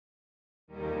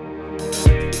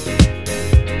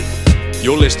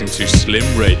You're listening to Slim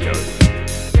Radio.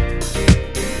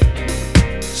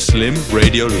 Slim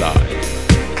Radio Live.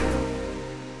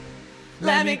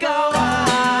 Let me go on,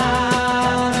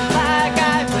 like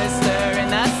I blister in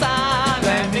that sun.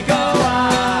 Let me go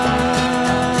on,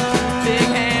 big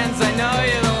hands, I know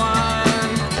you're the one.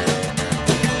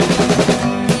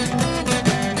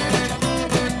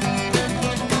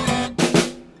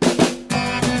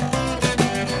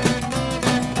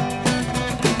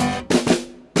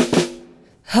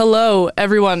 Hello,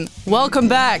 everyone. Welcome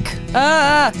back.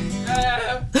 Bye,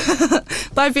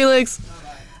 Felix.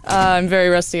 I'm very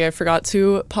rusty. I forgot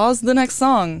to pause the next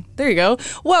song. There you go.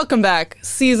 Welcome back.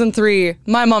 Season 3.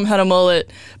 My Mum Had a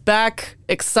Mullet. Back.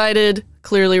 Excited.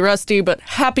 Clearly rusty, but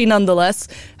happy nonetheless.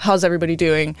 How's everybody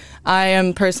doing? I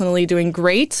am personally doing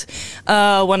great.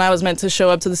 When I was meant to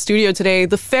show up to the studio today,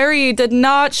 the ferry did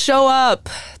not show up.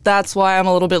 That's why I'm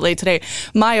a little bit late today.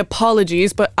 My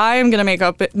apologies, but I am going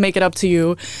to make it up to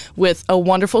you with a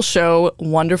wonderful show,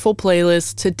 wonderful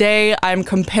playlist. Today, I'm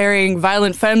comparing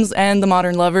Violent Femmes and The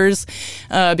Modern Lovers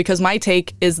because my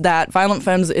take is that Violent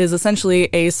Femmes is essentially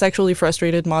a sexually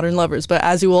frustrated Modern Lovers. But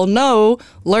as you all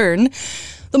learn,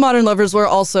 the Modern Lovers were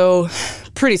also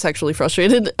pretty sexually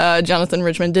frustrated. Jonathan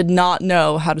Richman did not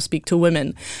know how to speak to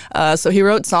women. So he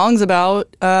wrote songs about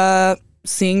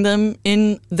seeing them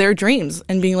in their dreams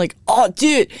and being like, oh,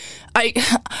 dude, I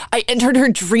entered her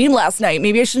dream last night.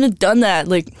 Maybe I shouldn't have done that.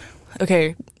 Like,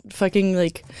 okay, fucking,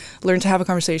 like, learn to have a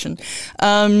conversation.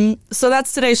 So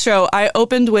that's today's show. I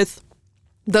opened with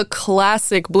the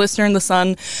classic Blister in the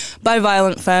Sun by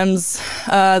Violent Femmes.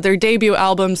 Their debut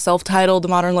album, self-titled. The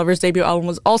Modern Lovers' debut album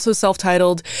was also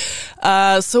self-titled.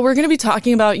 So we're going to be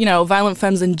talking about, Violent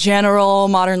Femmes in general,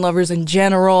 Modern Lovers in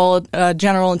general,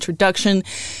 general introduction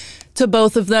to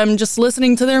both of them, just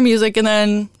listening to their music and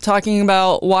then talking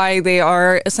about why they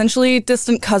are essentially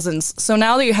distant cousins. So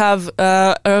now that you have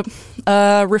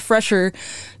a refresher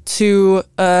to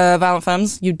Violent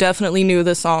Femmes, you definitely knew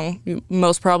this song. You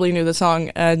most probably knew the song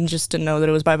and just didn't know that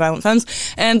it was by Violent Femmes.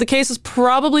 And the case is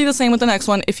probably the same with the next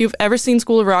one. If you've ever seen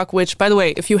School of Rock, which, by the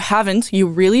way, if you haven't, you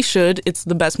really should. It's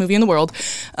the best movie in the world.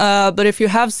 But if you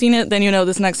have seen it, then you know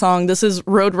this next song. This is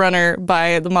Roadrunner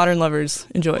by The Modern Lovers.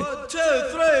 Enjoy. 1, 2,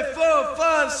 3, 4,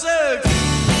 5, 6.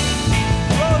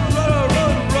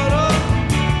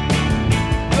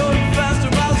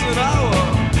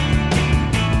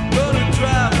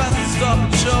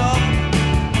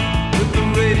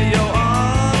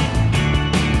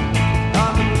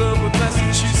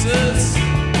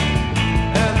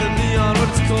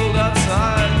 Cold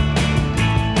outside,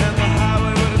 and the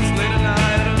highway when it's late at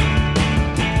night.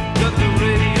 Got the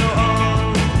radio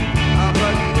on, I'm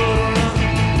like a roadrunner.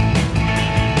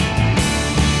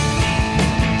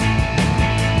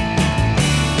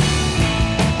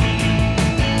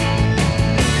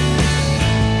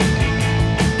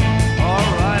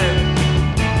 Alright,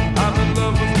 I'm in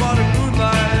love with modern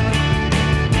moonlight.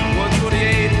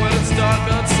 128 when it's dark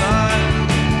outside.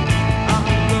 I'm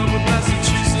in love with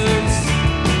Massachusetts.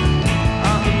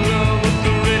 I'm in love with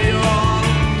the radio on.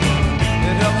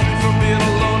 It helps me from being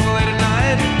alone late at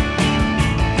night.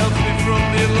 Helps me from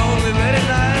being lonely late at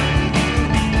night.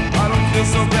 I don't feel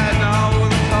so bad now in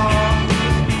the car.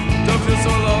 Don't feel so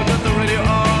low, got the radio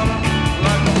on.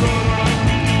 Like a roadrunner.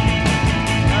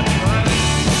 That's right.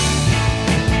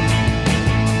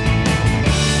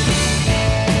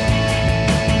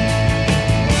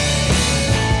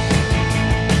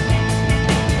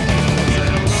 Say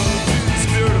hello to the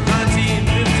spirit of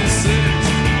 1956.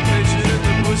 Pictured in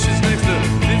the bushes next to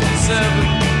 57.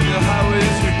 The highway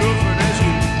is your girlfriend as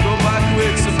you go by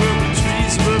quick. Suburban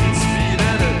trees, suburban speed,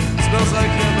 and it smells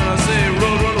like him. And I say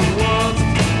roadrunner once,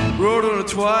 roadrunner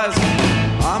twice.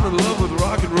 I'm in love with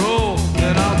rock and roll,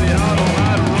 then I'll be out all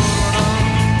night roadrunner.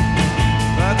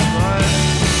 That's right.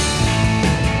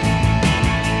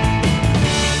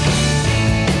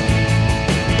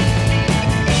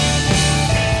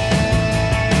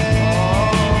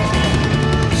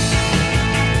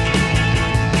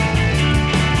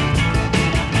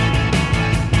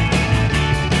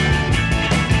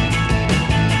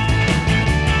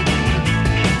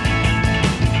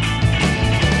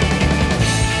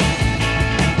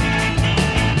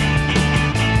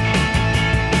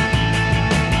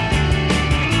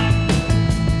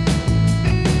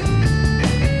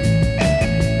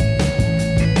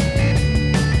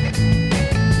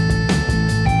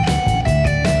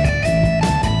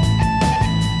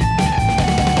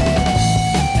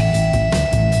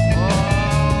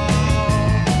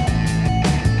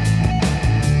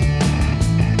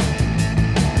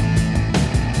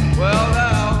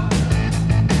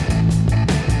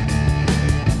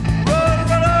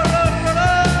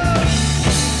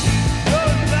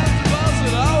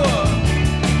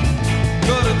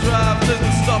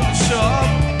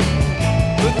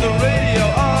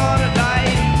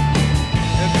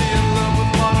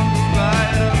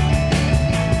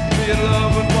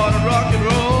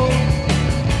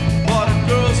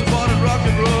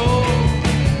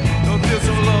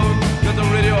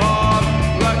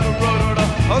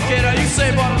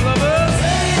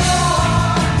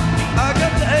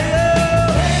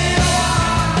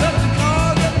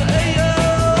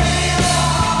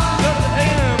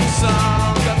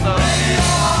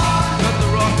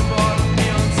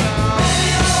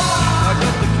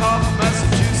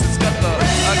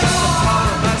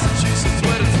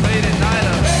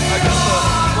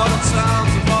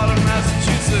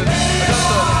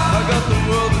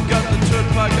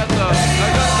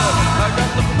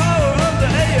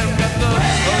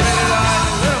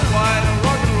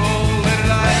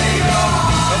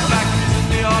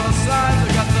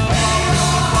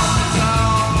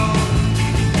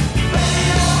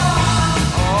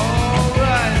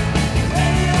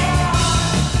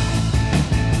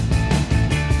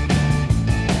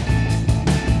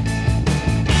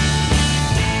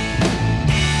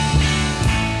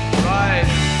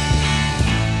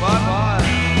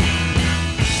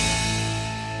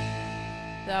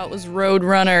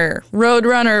 Roadrunner.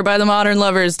 Roadrunner by the Modern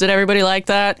Lovers. Did everybody like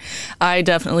that? I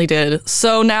definitely did.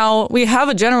 So now we have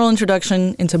a general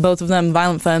introduction into both of them,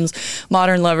 Violent Femmes,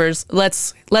 Modern Lovers.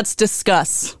 Let's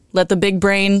discuss. Let the big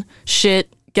brain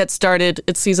shit get started.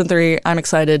 It's season 3. I'm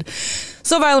excited.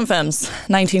 So Violent Femmes,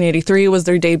 1983 was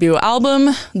their debut album.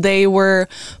 They were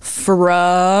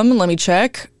from, let me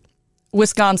check,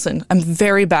 Wisconsin. I'm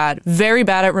very bad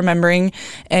at remembering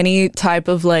any type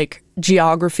of like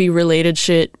geography related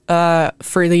shit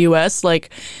for the US. Like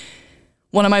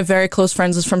one of my very close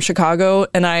friends is from Chicago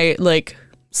and I like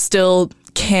still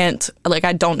can't, like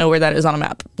I don't know where that is on a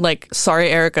map. Like sorry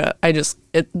Erica,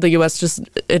 the US just,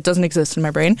 it doesn't exist in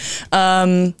my brain.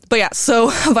 But yeah, so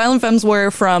Violent Femmes were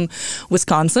from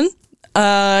Wisconsin.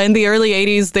 In the early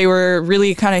 80s, they were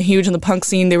really kind of huge in the punk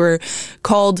scene. They were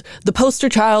called the poster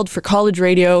child for college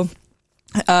radio.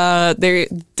 They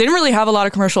didn't really have a lot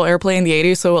of commercial airplay in the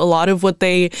 80s, so a lot of what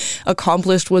they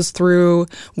accomplished was through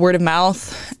word of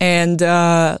mouth and,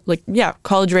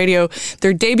 college radio.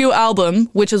 Their debut album,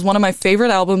 which is one of my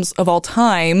favorite albums of all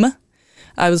time,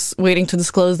 I was waiting to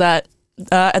disclose that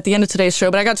at the end of today's show,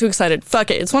 but I got too excited.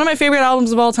 Fuck it. It's one of my favorite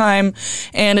albums of all time,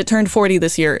 and it turned 40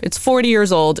 this year. It's 40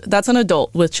 years old. That's an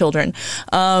adult with children.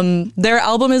 Their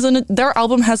album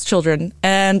has children,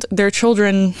 and their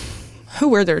children... Who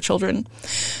were their children?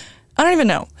 I don't even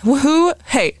know. Who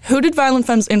did Violent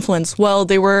Femmes influence? Well,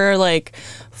 they were like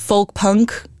folk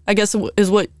punk, I guess is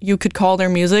what you could call their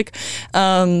music. But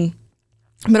I'm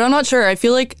not sure. I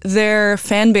feel like their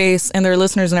fan base and their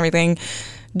listeners and everything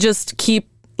just keep,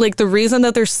 like the reason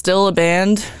that they're still a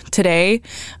band today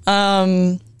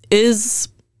is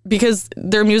because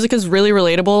their music is really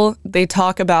relatable. They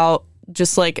talk about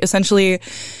just like essentially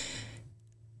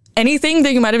anything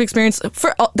that you might have experienced.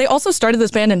 They also started this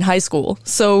band in high school,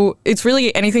 so it's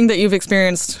really anything that you've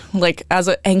experienced like as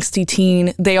an angsty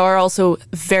teen. They are also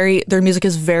their music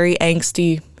is very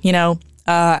angsty, you know.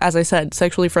 As I said,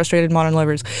 sexually frustrated Modern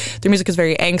Lovers. Their music is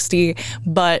very angsty,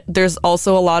 but there's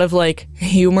also a lot of like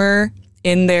humor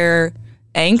in their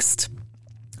angst,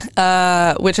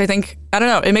 which I think, I don't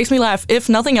know, it makes me laugh. If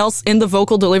nothing else, in the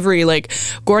vocal delivery, like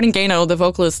Gordon Gano, the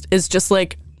vocalist, is just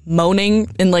like moaning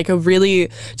in like a really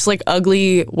just like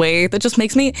ugly way that just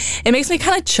makes me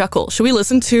kind of chuckle. Should we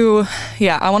listen to,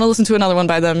 I want to listen to another one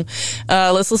by them.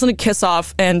 Let's listen to Kiss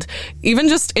Off, and even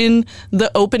just in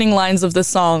the opening lines of this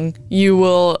song, you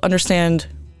will understand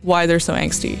why they're so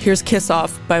angsty. Here's Kiss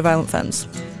Off by Violent Femmes.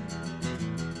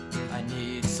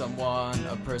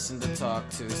 A person to talk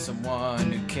to,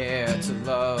 someone who cared to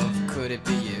love. Could it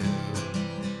be you?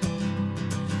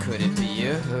 Could it be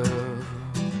you?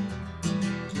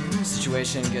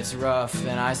 Situation gets rough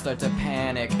and I start to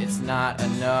panic. It's not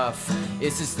enough,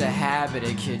 it's just a habit.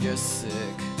 Hey kid, you're sick.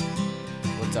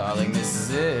 Well darling, this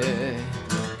is it.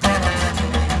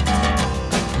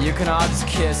 You can all just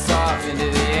kiss off into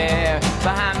the air.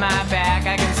 Behind my back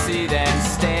I can see them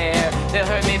stare. They'll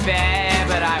hurt me bad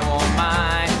but I won't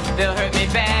mind. They'll hurt me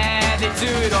bad, they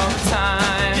do it all the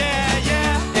time. Yeah,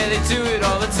 yeah. Yeah, they do it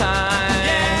all the time.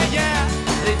 Yeah, yeah.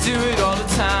 They do it all the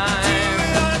time.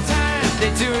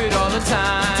 They do it all the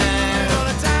time.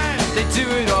 They do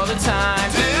it all the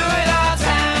time. Do it all the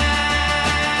time.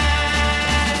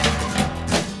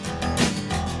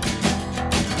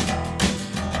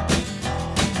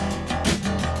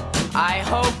 I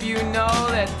hope you know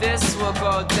that this will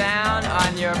go down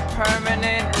on your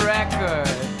permanent record.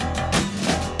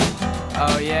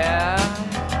 Oh yeah?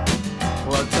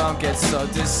 Well, don't get so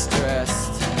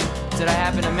distressed. Did I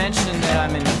happen to mention that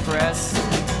I'm in the press?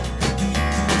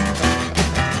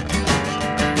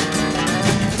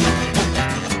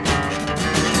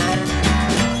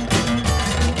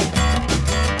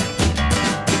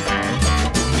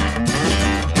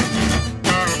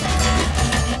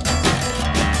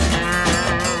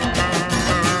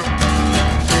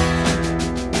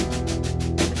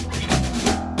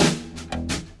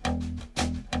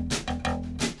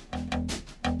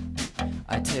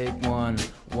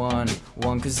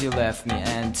 One, 'cause you left me,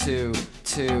 and two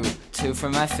for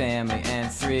my family,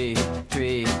 and three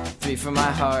for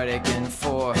my heartache, and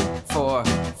four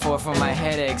for my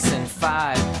headaches, and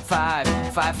five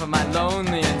for my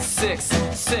lonely, and six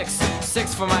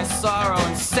for my sorrow,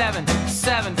 and seven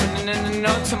for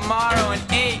no tomorrow, and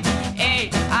eight,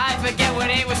 I forget what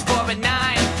 8 was for, but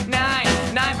nine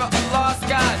for a lost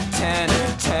God, 10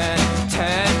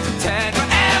 for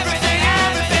everything.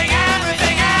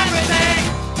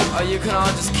 Or you can all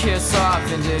just kiss off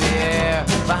into the air.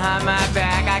 Behind my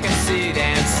back I can see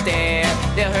them stare.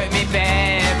 They'll hurt me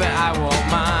bad, but I won't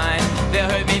mind. They'll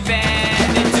hurt me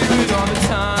bad, they do it all the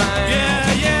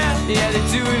time. Yeah, they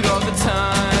do it all the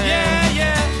time.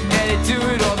 Yeah, they do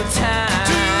it all the time.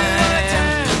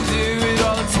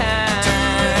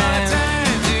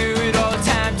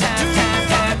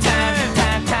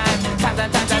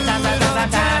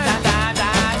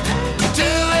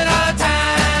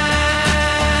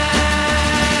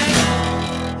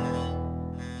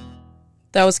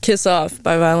 That was Kiss Off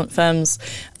by Violent Femmes.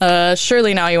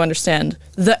 Surely now you understand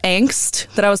the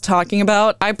angst that I was talking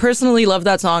about. I personally love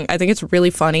that song. I think it's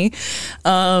really funny.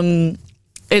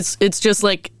 It's just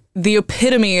like the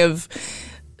epitome of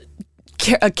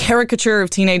a caricature of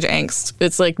teenage angst.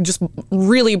 It's like just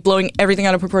really blowing everything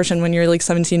out of proportion when you're like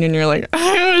 17 and you're like,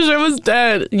 I wish I was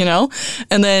dead, you know?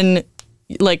 And then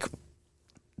like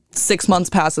 6 months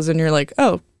passes and you're like,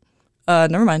 oh,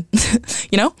 never mind,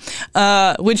 you know?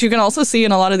 Which you can also see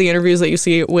in a lot of the interviews that you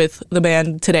see with the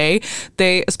band today.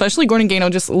 They, especially Gordon Gano,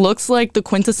 just looks like the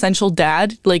quintessential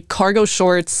dad, like cargo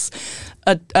shorts,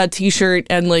 a t-shirt,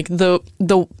 and like the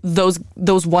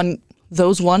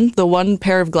one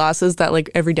pair of glasses that like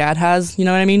every dad has, you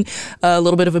know what I mean? A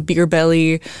little bit of a beer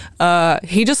belly.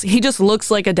 He just looks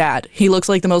like a dad. He looks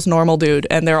like the most normal dude,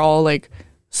 and they're all like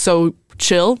so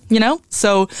chill, you know?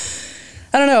 So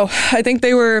I don't know. I think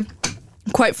they were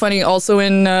quite funny also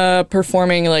in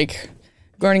performing. Like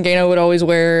Gordon Gano would always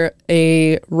wear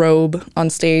a robe on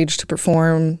stage to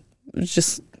perform,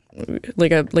 just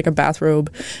like a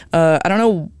bathrobe. I don't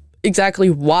know exactly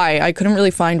why. I couldn't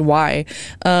really find why.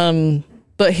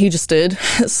 But he just did.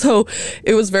 So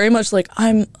it was very much like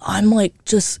I'm like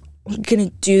just gonna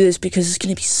do this because it's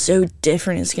gonna be so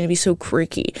different. It's gonna be so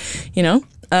quirky, you know?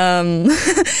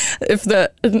 If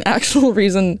an actual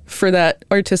reason for that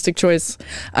artistic choice,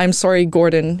 I'm sorry,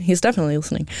 Gordon, he's definitely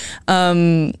listening.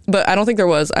 But I don't think there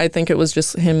was. I think it was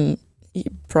just him. He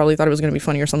probably thought it was going to be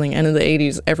funny or something. And in the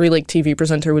 80s, every like TV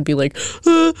presenter would be like,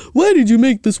 why did you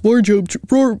make this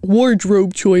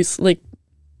wardrobe choice? Like,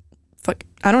 fuck,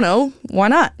 I don't know. Why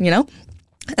not? You know?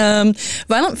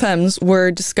 Violent Femmes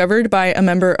were discovered by a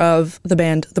member of the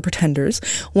band The Pretenders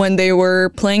when they were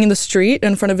playing in the street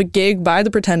in front of a gig by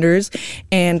The Pretenders,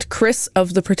 and Chris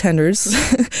of The Pretenders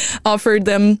offered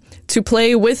them to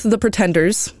play with The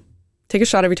Pretenders. Take a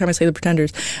shot every time I say The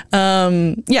Pretenders.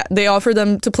 They offered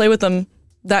them to play with them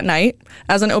that night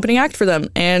as an opening act for them,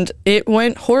 and it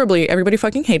went horribly. Everybody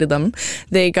fucking hated them.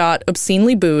 They got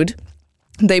obscenely booed.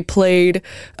 They played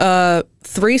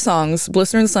 3 songs,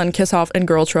 Blister in the Sun, Kiss Off, and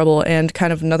Girl Trouble, and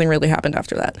kind of nothing really happened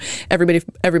after that. Everybody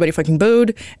fucking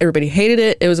booed. Everybody hated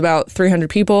it. It was about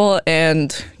 300 people,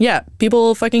 and yeah,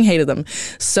 people fucking hated them.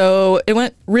 So it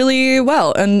went really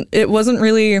well, and it wasn't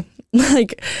really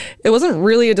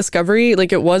a discovery.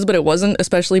 Like it was, but it wasn't,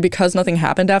 especially because nothing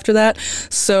happened after that.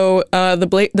 So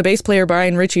the bass player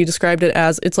Brian Ritchie described it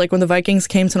as, it's like when the Vikings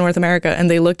came to North America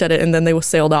and they looked at it and then they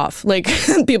sailed off. Like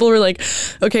people were like,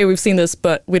 okay, we've seen this,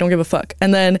 but we don't give a fuck.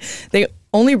 And then they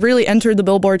only really entered the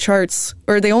Billboard charts,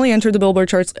 or they only entered the Billboard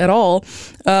charts at all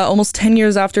almost 10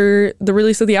 years after the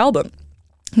release of the album.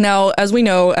 Now, as we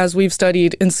know, as we've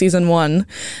studied in season 1,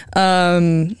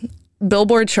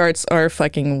 Billboard charts are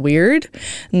fucking weird.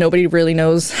 Nobody really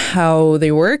knows how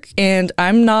they work, and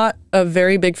I'm not a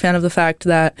very big fan of the fact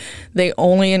that they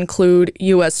only include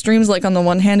US streams. Like on the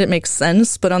one hand, it makes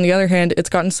sense, but on the other hand, it's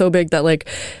gotten so big that like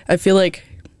I feel like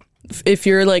if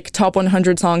you're like top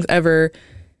 100 songs ever,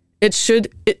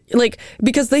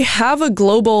 because they have a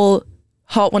global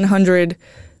Hot 100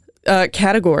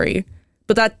 category,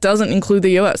 but that doesn't include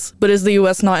the US. But is the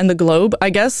US not in the globe? I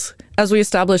guess, as we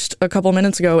established a couple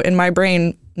minutes ago, in my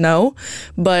brain, no.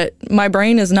 But my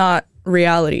brain is not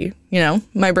reality, you know?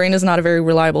 My brain is not a very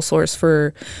reliable source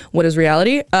for what is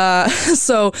reality.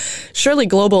 So surely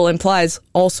global implies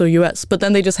also US. But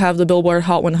then they just have the Billboard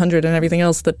Hot 100, and everything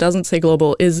else that doesn't say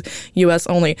global is US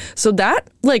only. So that,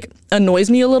 like, annoys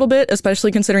me a little bit,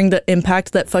 especially considering the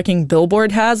impact that fucking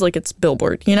Billboard has. Like, it's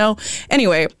Billboard, you know?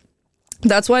 Anyway,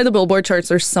 that's why the Billboard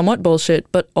charts are somewhat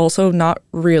bullshit, but also not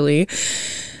really.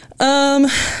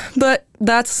 But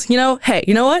that's, you know, hey,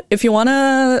 you know what? If you want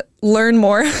to learn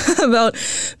more about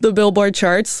the Billboard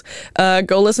charts,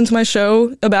 go listen to my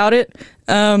show about it.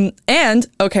 And,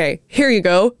 okay, here you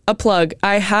go, a plug.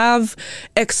 I have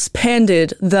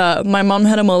expanded the My Mum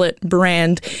Had A Mullet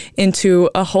brand into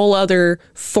a whole other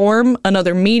form,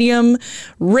 another medium,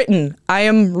 written. I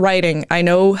am writing. I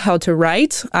know how to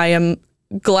write. I am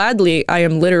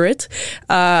literate.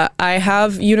 I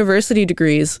have university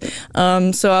degrees.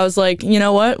 So I was like, you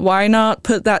know what? Why not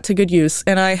put that to good use?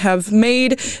 And I have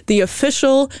made the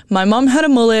official My Mum Had A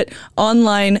Mullet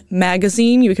online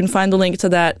magazine. You can find the link to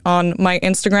that on my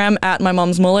Instagram at My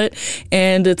Mom's Mullet.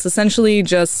 And it's essentially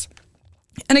just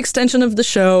an extension of the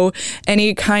show,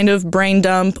 any kind of brain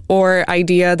dump or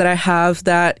idea that I have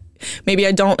that maybe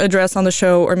I don't address on the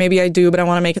show, or maybe I do, but I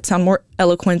want to make it sound more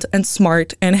eloquent and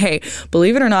smart. And hey,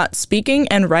 believe it or not, speaking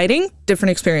and writing,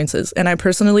 different experiences. And I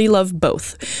personally love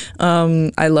both.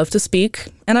 I love to speak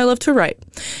and I love to write.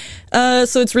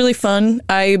 So it's really fun.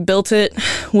 I built it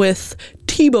with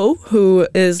Tebow, who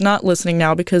is not listening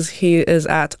now because he is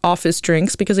at Office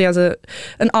Drinks because he has an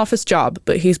office job,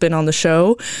 but he's been on the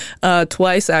show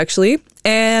twice, actually.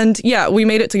 And yeah, we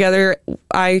made it together.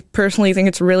 I personally think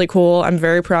it's really cool. I'm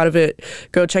very proud of it.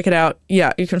 Go check it out.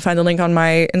 Yeah, you can find the link on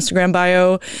my Instagram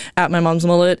bio at my mom's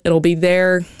mullet. It'll be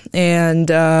there. And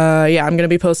yeah, I'm going to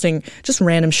be posting just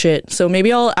random shit. So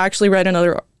maybe I'll actually write an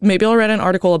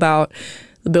article about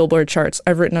the Billboard charts.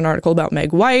 I've written an article about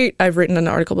Meg White. I've written an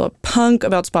article about punk,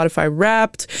 about Spotify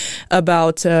Wrapped,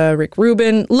 about Rick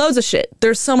Rubin, loads of shit.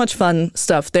 There's so much fun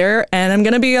stuff there, and I'm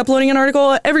going to be uploading an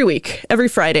article every week, every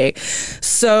Friday.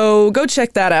 So go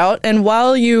check that out. And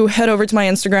while you head over to my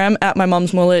Instagram at my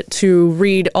mom's mullet to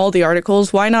read all the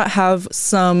articles, why not have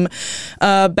some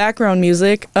background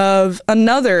music of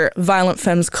another Violent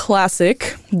Femmes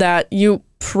classic that you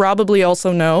probably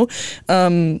also know,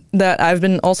 that I've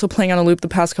been also playing on a loop the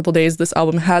past couple days. This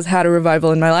album has had a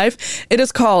revival in my life. It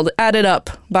is called Add It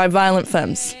Up by Violent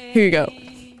Femmes. Here you go.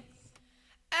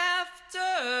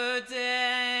 After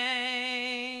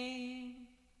day,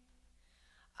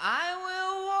 I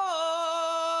will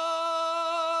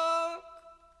walk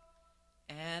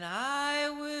and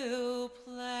I will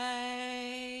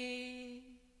play,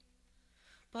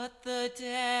 but the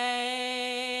day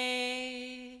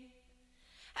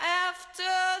after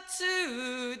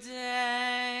today,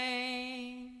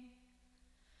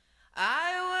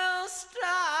 I will stop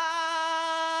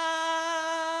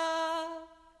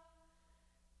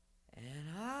and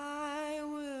I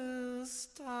will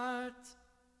start.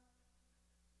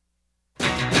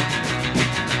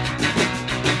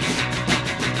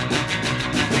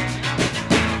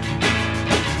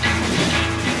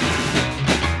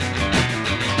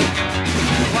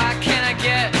 Why can't I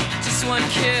get just one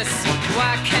kiss?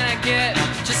 Why can't I get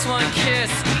just one kiss?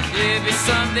 There'd be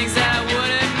some things that I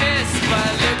wouldn't miss, but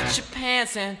I look at your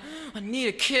pants and I need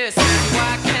a kiss.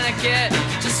 Why can't I get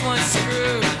just one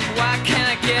screw? Why can't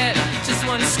I get just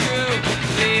one screw?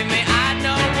 Believe me, I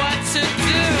know what to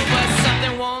do, but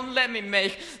something won't let me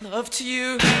make love to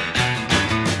you.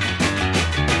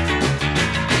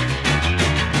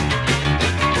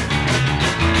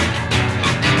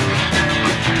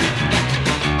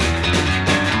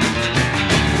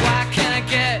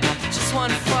 One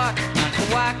fuck,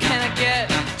 why can't I get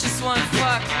just one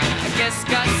fuck? I guess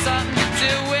got something to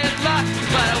do with luck,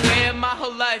 but I waited my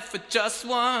whole life for just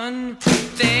one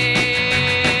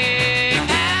day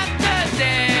after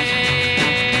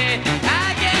day.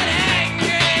 I get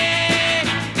angry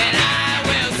and I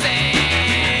will sing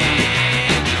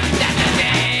that the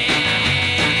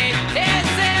day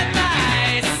is in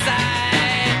my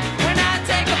sight. When I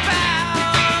take a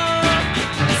bow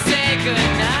and say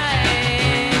goodnight.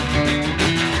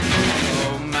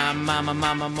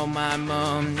 Mama, oh my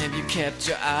mom, have you kept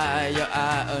your eye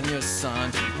on your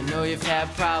son? I know you've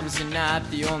had problems, you're not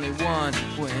the only one.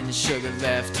 When your sugar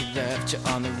left you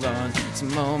on the run. So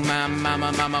oh my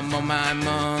mama, oh my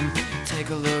mom, take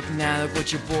a look now, look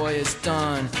what your boy has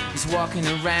done. He's walking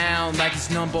around like he's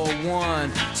number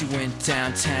one. So he went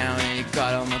downtown and he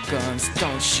got all my guns.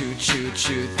 Don't shoot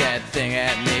that thing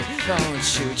at me. Don't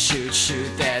shoot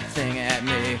that thing at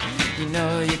me. You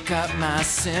know you got my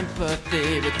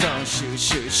sympathy, but don't shoot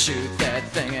that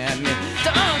thing at me.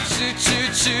 Don't shoot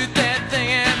that thing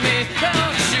at me.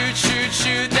 Don't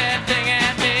shoot that thing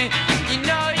at me. You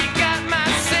know you got my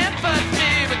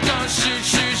sympathy, but don't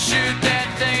shoot that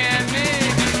thing at me.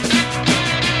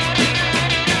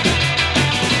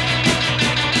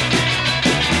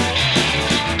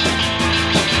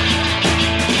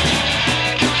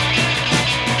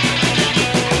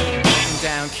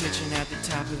 Down kitchen at the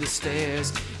top of the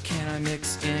stairs. Can I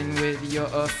mix in with your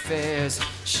affairs?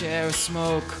 Share a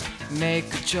smoke,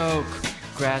 make a joke,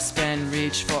 grasp and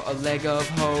reach for a leg of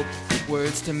hope.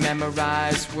 Words to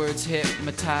memorize, words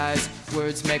hypnotize,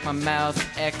 words make my mouth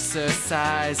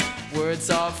exercise. Words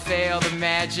all fail the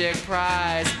magic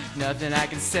prize. Nothing I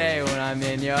can say when I'm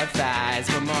in your thighs.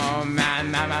 But oh my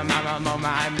mother,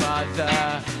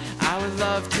 I would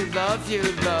love to love you,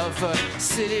 lover.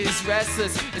 City's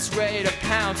restless, it's ready to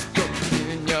pounce. Go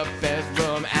in your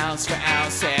bedroom, ounce for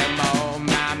ounce. And oh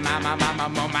my mother,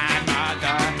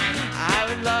 I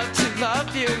would love to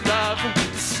love you, lover.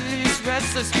 City's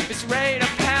restless, it's ready to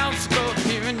pounce. Go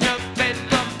here in your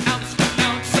bedroom, ounce for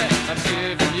ounce. I'm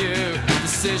giving you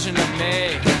decision to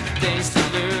make, things to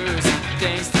lose,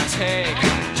 things to take.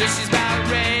 Just she's about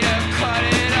ready to cut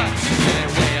it up. She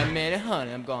said, wait a minute,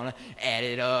 honey, I'm gonna add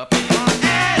it up. I'm gonna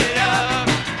add it up,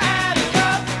 add it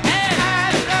up,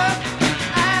 add it up,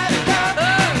 add it up,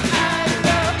 add it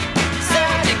up. So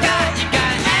you gotta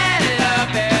add it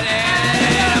up, add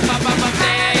it up,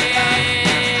 day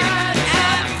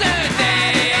after day.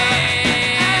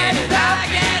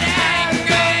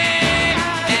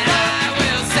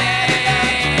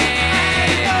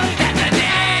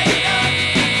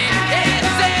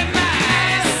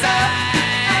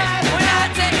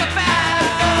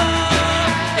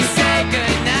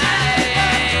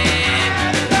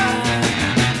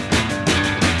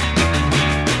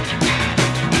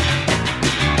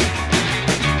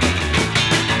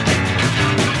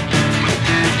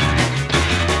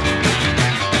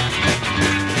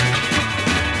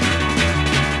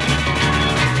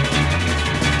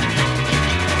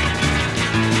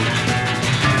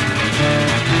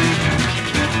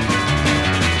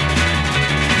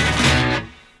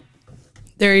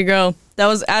 There you go. That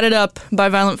was Added Up by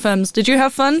Violent Femmes. Did you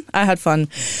have fun? I had fun.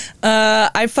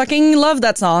 I fucking love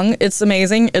that song. It's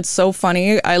amazing. It's so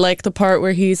funny. I like the part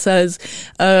where he says,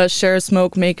 share a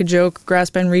smoke, make a joke,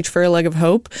 grasp and reach for a leg of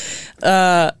hope.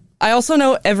 I also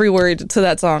know every word to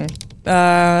that song.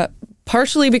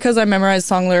 Partially because I memorized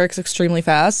song lyrics extremely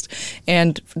fast,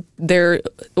 and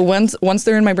once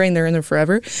they're in my brain, they're in there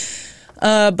forever.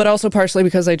 But also partially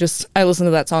because I listen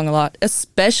to that song a lot.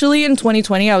 Especially in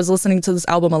 2020, I was listening to this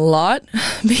album a lot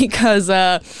because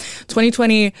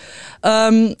 2020,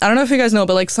 I don't know if you guys know,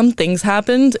 but like some things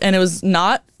happened and it was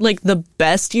not like the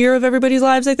best year of everybody's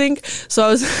lives, I think. So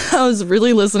I was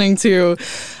really listening to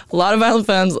a lot of Violent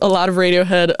Femmes, a lot of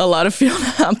Radiohead, a lot of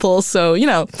Fiona Apple. So, you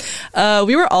know,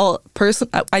 we were all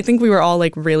I think we were all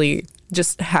like really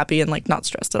just happy and like not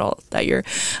stressed at all that year.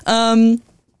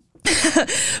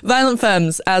 Violent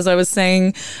Femmes, as I was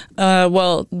saying,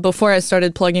 well, before I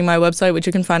started plugging my website, which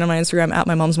you can find on my Instagram at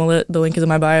my mom's mullet, the link is in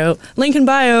my bio. Link in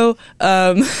bio.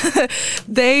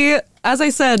 As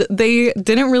I said, they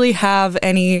didn't really have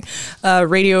any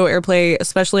radio airplay,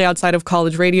 especially outside of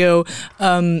college radio.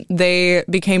 They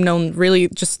became known really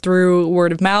just through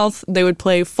word of mouth. They would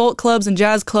play folk clubs and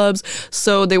jazz clubs,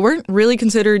 so they weren't really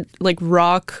considered like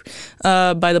rock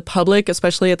by the public,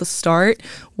 especially at the start,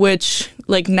 which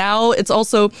like now it's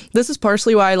also, this is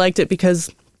partially why I liked it, because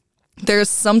there's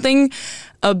something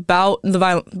about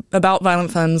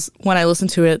Violent Femmes when I listen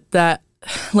to it that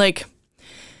like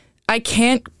I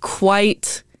can't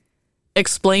quite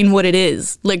explain what it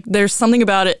is. Like, there's something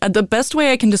about it. The best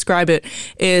way I can describe it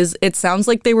is it sounds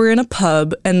like they were in a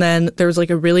pub and then there was like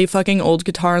a really fucking old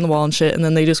guitar on the wall and shit, and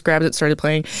then they just grabbed it, started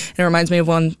playing. And it reminds me of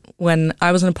one when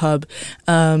I was in a pub,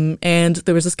 and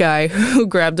there was this guy who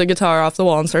grabbed a guitar off the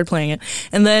wall and started playing it.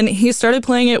 And then he started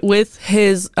playing it with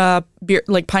his beer,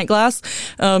 like pint glass,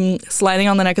 sliding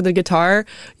on the neck of the guitar,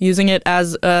 using it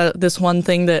as this one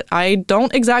thing that I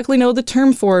don't exactly know the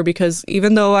term for, because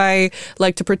even though I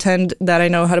like to pretend that I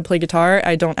know how to play guitar,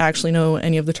 I don't actually know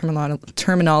any of the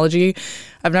terminology.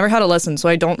 I've never had a lesson, so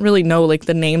I don't really know like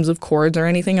the names of chords or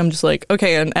anything. I'm just like,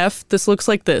 okay, an F, this looks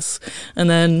like this. And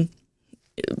then,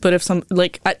 but if some,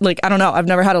 I don't know, I've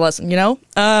never had a lesson, you know?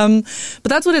 But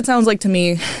that's what it sounds like to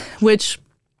me, which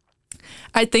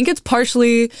I think it's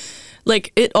partially,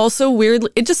 like, it also weirdly,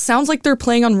 it just sounds like they're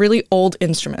playing on really old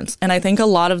instruments. And I think a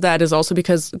lot of that is also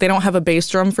because they don't have a bass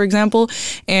drum, for example,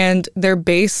 and their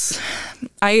bass,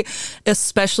 I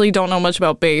especially don't know much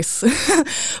about bass,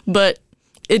 but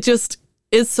it just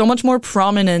is so much more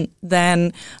prominent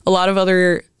than a lot of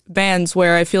other bands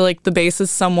where I feel like the bass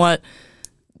is somewhat,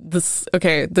 this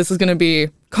is going to be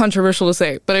controversial to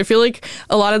say, but I feel like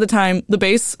a lot of the time the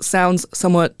bass sounds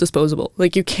somewhat disposable.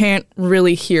 Like, you can't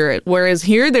really hear it. Whereas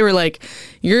here they were like,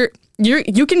 you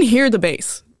can hear the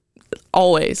bass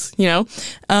always, you know?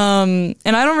 And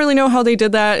I don't really know how they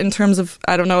did that in terms of,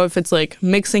 I don't know if it's like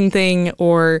mixing thing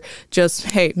or just,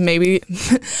 hey, maybe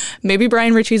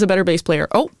Brian Ritchie's a better bass player.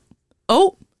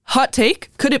 Oh, hot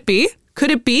take. Could it be?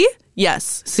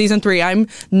 Yes. Season 3. I'm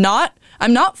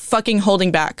not fucking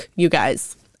holding back, you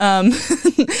guys. Brian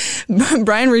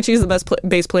Ritchie is the best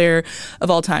bass player of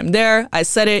all time. There, I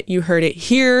said it. You heard it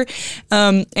here.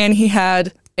 And he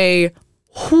had a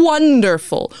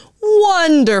wonderful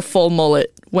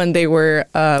mullet when they were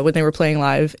playing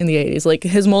live in the 80s. Like,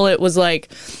 his mullet was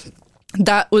like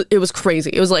it was crazy.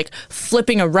 It was like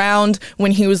flipping around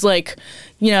when he was like,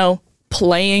 you know,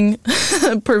 playing,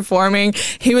 performing.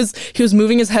 He was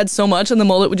moving his head so much, and the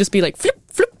mullet would just be like flip,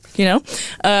 flip. You know,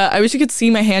 I wish you could see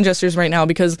my hand gestures right now,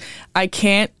 because I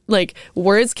can't, like,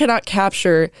 words cannot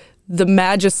capture the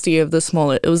majesty of this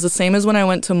mullet. It was the same as when I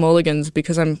went to Mulligan's,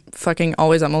 because I'm fucking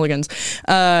always at Mulligan's.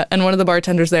 And one of the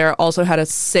bartenders there also had a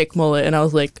sick mullet, and I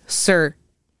was like, sir,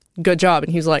 good job.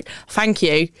 And he's like, thank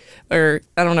you. Or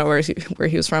I don't know where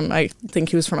he was from. I think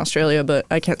he was from Australia, but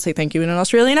I can't say thank you in an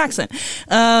Australian accent.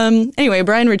 Anyway,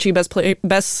 Brian Ritchie,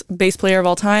 best bass player of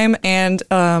all time, and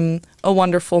a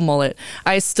wonderful mullet.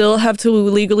 I still have to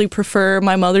legally prefer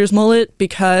my mother's mullet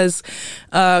because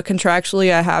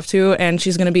contractually I have to, and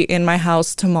she's going to be in my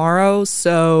house tomorrow,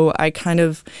 so I kind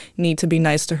of need to be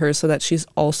nice to her so that she's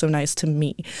also nice to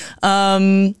me.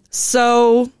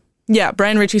 So yeah,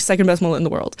 Brian Ritchie's second best mullet in the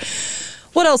world.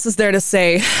 What else is there to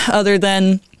say other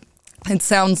than it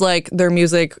sounds like their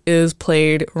music is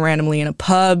played randomly in a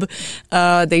pub.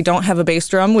 They don't have a bass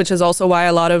drum, which is also why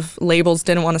a lot of labels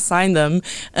didn't want to sign them.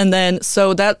 And then,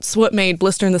 so that's what made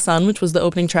Blister in the Sun, which was the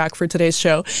opening track for today's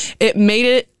show, it made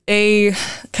it a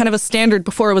kind of a standard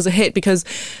before it was a hit, because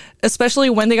especially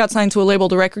when they got signed to a label,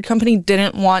 the record company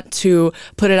didn't want to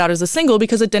put it out as a single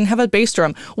because it didn't have a bass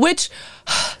drum, which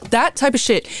that type of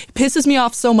shit pisses me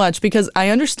off so much because I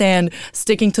understand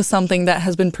sticking to something that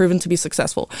has been proven to be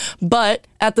successful. But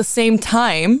at the same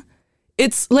time,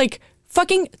 it's like,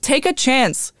 fucking take a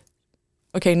chance.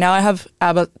 Okay, now I have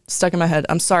ABBA stuck in my head.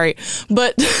 I'm sorry.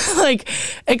 But like,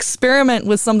 experiment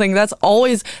with something. That's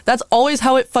always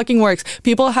how it fucking works.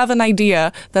 People have an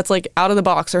idea that's like out of the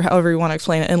box or however you want to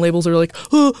explain it. And labels are like,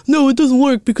 oh, no, it doesn't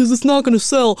work because it's not going to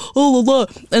sell. Oh, la, la.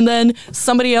 And then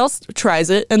somebody else tries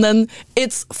it. And then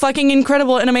it's fucking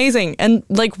incredible and amazing. And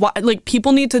like, like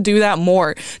people need to do that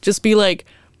more. Just be like,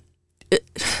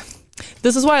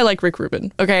 this is why I like Rick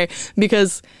Rubin. Okay.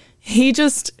 Because he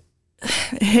just,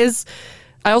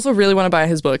 I also really want to buy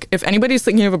his book. If anybody's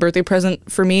thinking of a birthday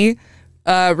present for me,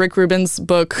 Rick Rubin's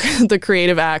book, The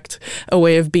Creative Act, A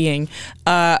Way of Being.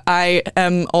 I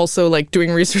am also like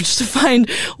doing research to find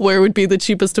where would be the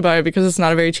cheapest to buy because it's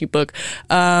not a very cheap book.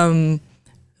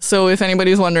 So if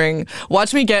anybody's wondering,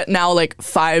 watch me get now like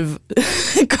 5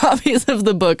 copies of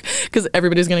the book because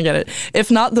everybody's going to get it.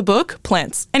 If not the book,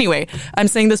 plants. Anyway, I'm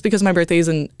saying this because my birthday is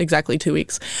in exactly 2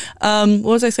 weeks. What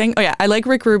was I saying? Oh yeah, I like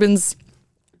Rick Rubin's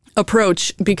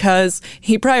approach because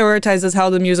he prioritizes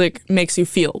how the music makes you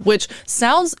feel, which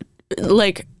sounds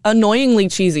like annoyingly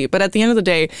cheesy, but at the end of the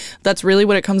day, that's really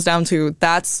what it comes down to.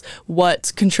 That's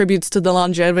what contributes to the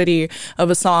longevity of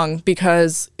a song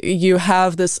because you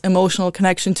have this emotional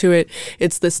connection to it.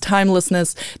 It's this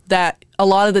timelessness that a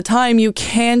lot of the time you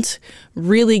can't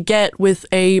really get with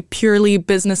a purely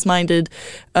business-minded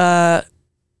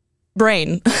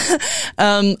brain.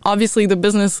 Obviously the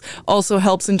business also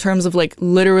helps in terms of like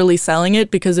literally selling it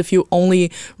because if you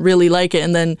only really like it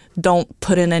and then don't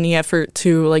put in any effort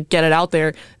to like get it out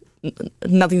there,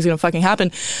 nothing's gonna fucking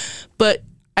happen. But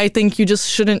I think you just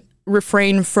shouldn't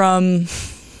refrain from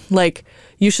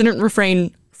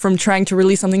trying to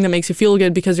release something that makes you feel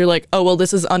good because you're like, oh well,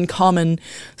 this is uncommon,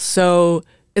 so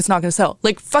it's not gonna sell.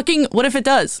 Like fucking what if it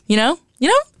does, you know?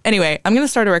 Anyway, I'm going to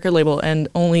start a record label and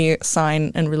only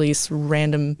sign and release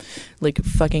random, like,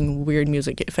 fucking weird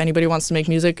music. If anybody wants to make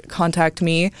music, contact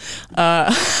me.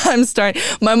 I'm starting...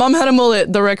 My Mum Had a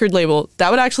Mullet, the record label. That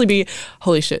would actually be...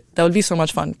 Holy shit, that would be so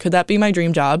much fun. Could that be my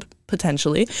dream job?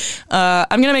 Potentially. I'm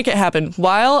going to make it happen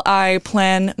while I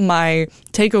plan my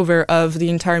takeover of the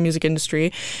entire music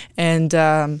industry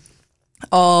and...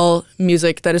 all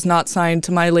music that is not signed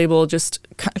to my label just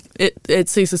it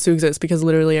ceases to exist because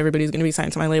literally everybody's going to be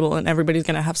signed to my label and everybody's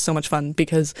going to have so much fun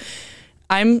because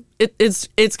it's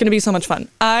going to be so much fun.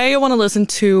 I want to listen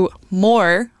to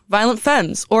more Violent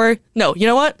Femmes, or no, you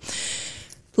know what?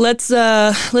 Let's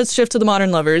shift to the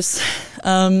Modern Lovers,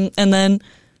 and then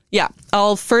yeah,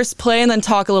 I'll first play and then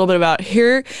talk a little bit about.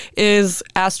 Here is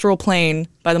Astral Plane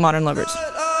by the Modern Lovers.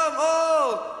 I'm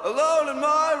all alone in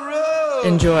my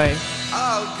room. Enjoy.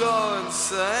 I'll go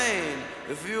insane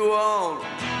if you won't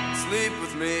sleep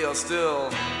with me. I'll still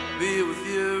be with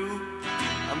you.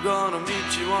 I'm gonna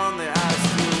meet you on the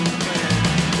astral plane.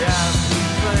 The astral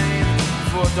plane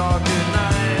for dark at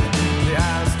night. The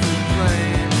astral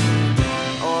plane,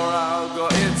 or I'll go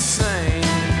insane.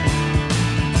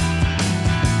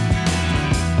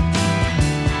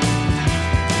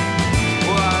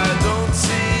 Well, I don't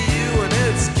see you and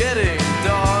it's getting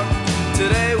dark.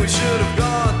 Today we should have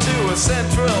gone to a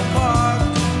Central Park.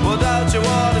 Well, don't you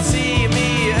want to see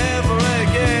me ever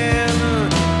again?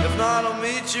 If not, I'll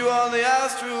meet you on the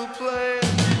astral plane.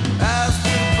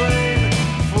 Astral plane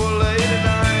for late at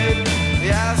night. The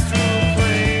astral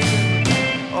plane.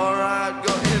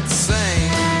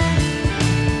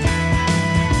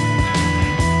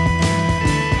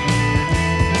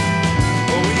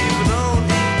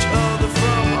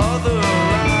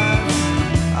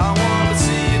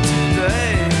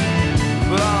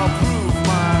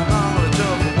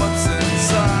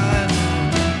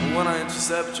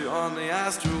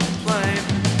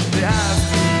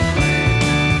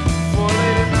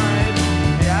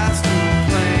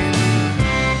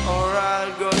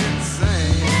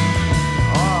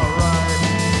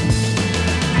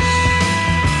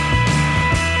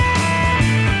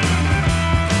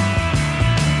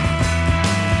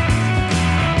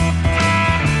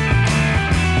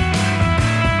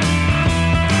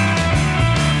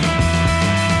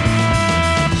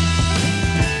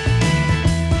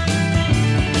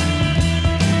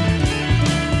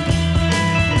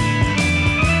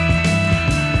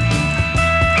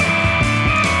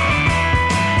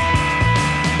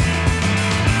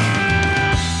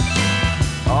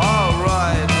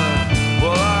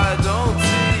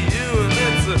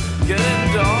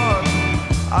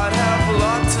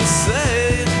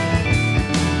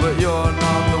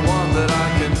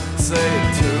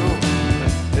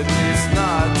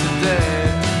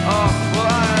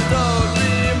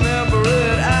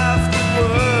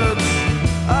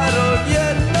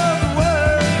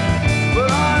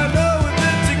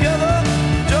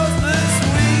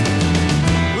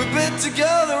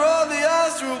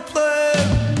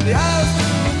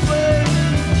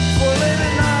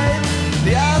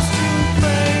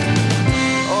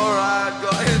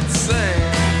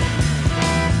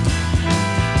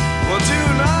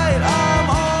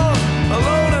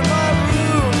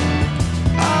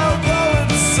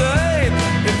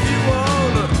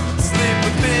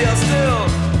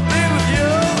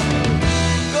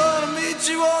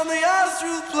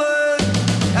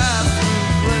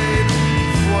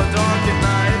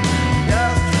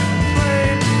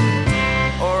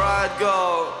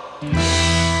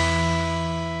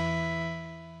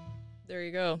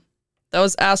 That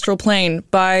was Astral Plane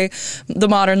by The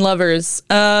Modern Lovers.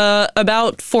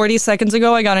 About 40 seconds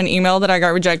ago, I got an email that I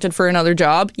got rejected for another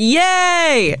job.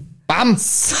 Yay! Bam!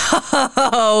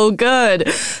 So good.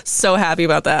 So happy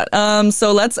about that.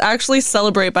 So let's actually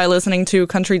celebrate by listening to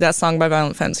Country Death Song by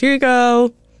Violent Femmes. Here you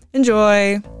go.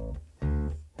 Enjoy.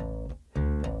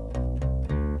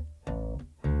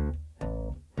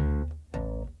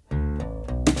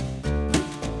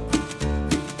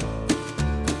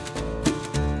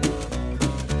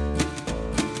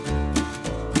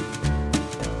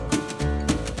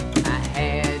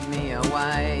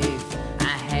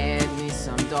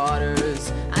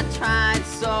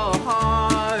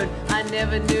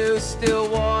 Never knew still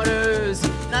waters,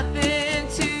 nothing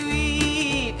to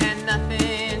eat and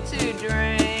nothing to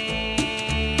drink.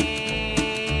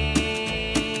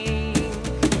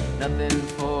 Nothing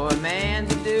for a man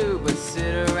to do but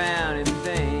sit around and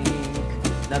think.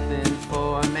 Nothing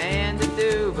for a man to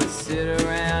do but sit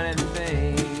around and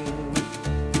think.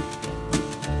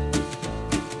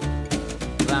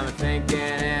 Well, I'm thinking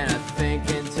and I'm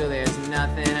thinking till there's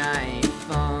nothing I ain't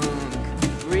thunk.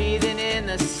 Breathing in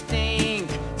the stink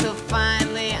till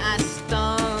finally I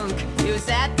stunk. It was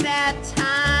at that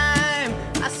time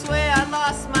I swear I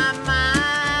lost my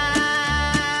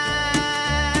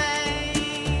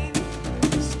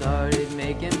mind. Started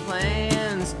making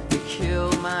plans to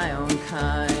kill my own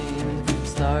kind.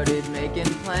 Started making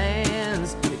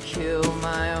plans to kill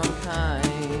my own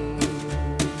kind.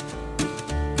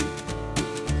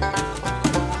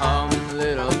 Come,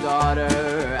 little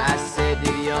daughter, I said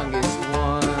to the youngest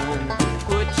one,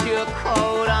 put your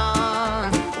coat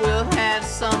on, we'll have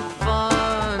some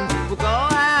fun. We'll go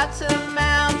out to the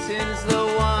mountains, the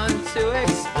one to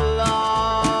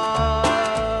explore.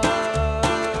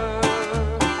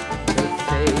 Her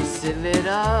face it lit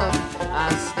up, I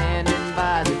was standing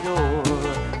by the door.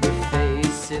 Her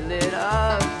face it lit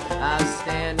up, I was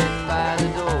standing by the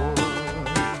door.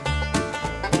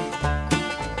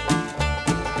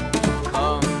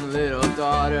 Come, little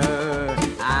daughter,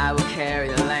 I will carry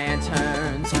the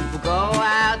lanterns. We'll go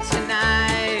out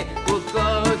tonight, we'll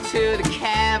go to the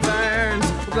caverns.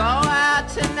 We'll go out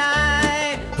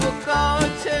tonight, we'll go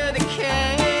to the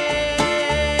caves.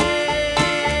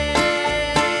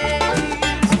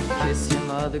 Kiss your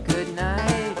mother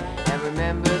goodnight, and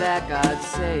remember that God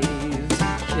saves.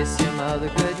 Kiss your mother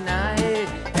goodnight,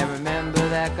 and remember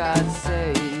that God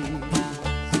saves.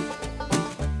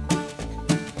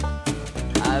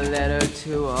 I led her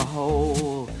to a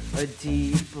hole, a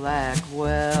deep black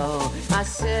well. I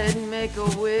said make a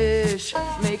wish,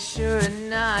 make sure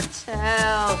not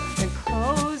tell. And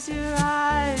close your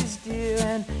eyes, dear,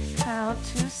 and count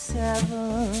to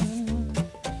 7.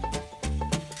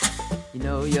 You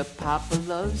know your papa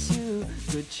loves you,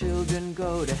 good children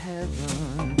go to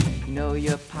heaven. You know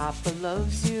your papa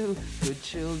loves you, good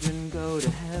children go to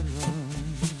heaven.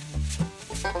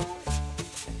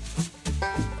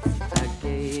 I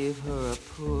gave her a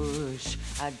push,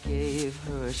 I gave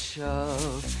her a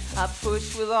shove. I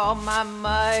pushed with all my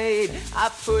might, I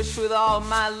pushed with all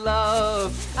my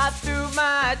love. I threw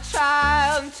my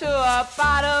child into a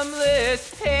bottomless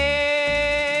pit.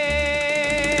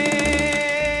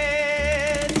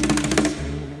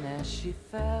 Screaming as she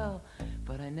fell,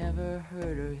 but I never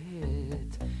heard her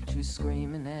hit. She was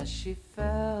screaming as she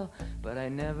fell, but I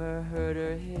never heard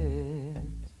her hit.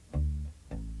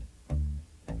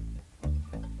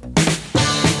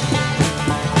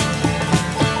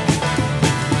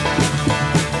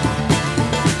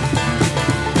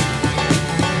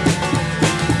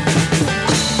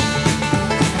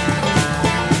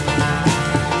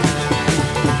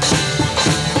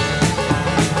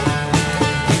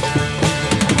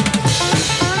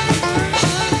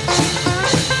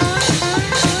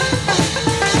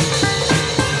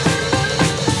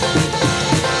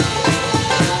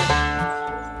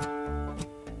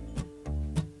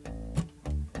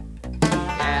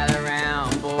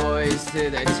 To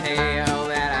the tale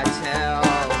that I tell.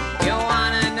 You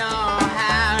wanna know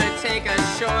how to take a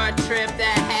short trip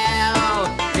to hell?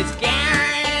 It's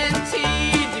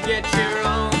guaranteed to get your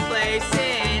own place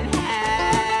in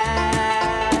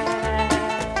hell.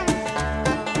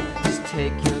 Just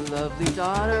take your lovely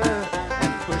daughter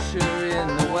and push her in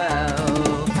the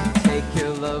well. Take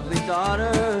your lovely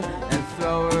daughter and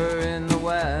throw her in the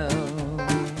well.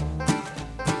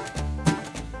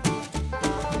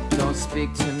 Don't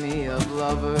speak to me of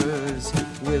lovers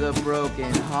with a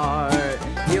broken heart.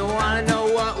 You wanna know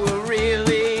what will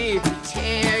really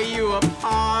tear you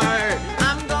apart?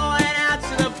 I'm going out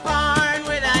to the barn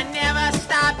with a never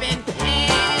stopping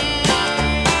pain.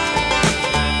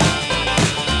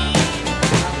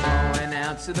 I'm going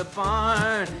out to the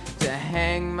barn to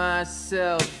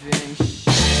myself in shit.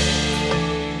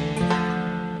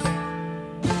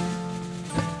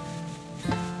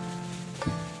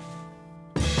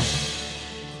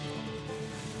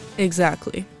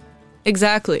 Exactly.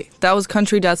 That was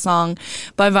Country Death Song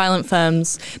by Violent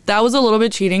Femmes. That was a little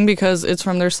bit cheating because it's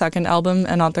from their second album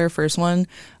and not their first one.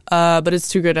 But it's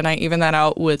too good, and I even that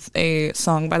out with a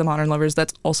song by the Modern Lovers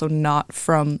that's also not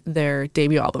from their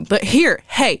debut album. But here,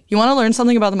 hey, you want to learn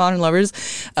something about the Modern Lovers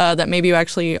that maybe you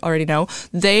actually already know?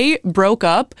 They broke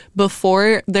up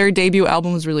before their debut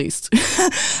album was released.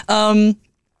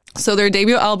 So their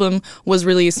debut album was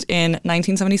released in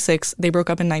 1976. They broke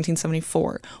up in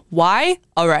 1974. Why?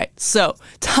 All right. So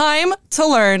time to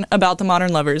learn about the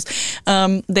Modern Lovers.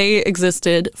 They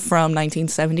existed from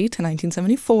 1970 to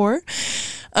 1974.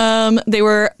 They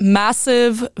were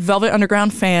massive Velvet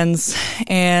Underground fans,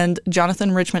 and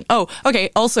Jonathan Richman. Oh, okay.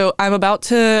 Also, I'm about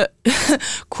to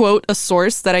quote a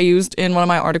source that I used in one of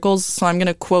my articles. So I'm going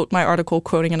to quote my article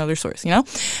quoting another source,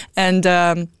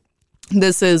 And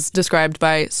this is described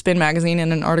by Spin Magazine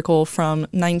in an article from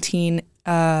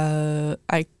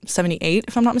 1978,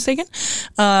 if I'm not mistaken.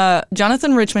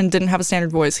 Jonathan Richman didn't have a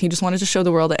standard voice. He just wanted to show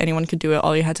the world that anyone could do it.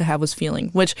 All you had to have was feeling,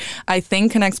 which I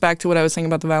think connects back to what I was saying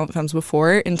about the Violent Femmes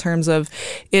before, in terms of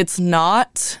it's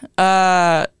not...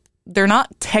 they're not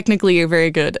technically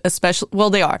very good,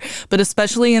 they are, but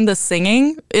especially in the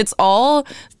singing,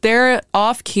 they're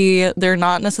off key. They're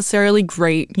not necessarily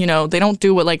great. They don't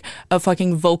do what like a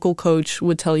fucking vocal coach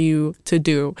would tell you to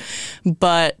do.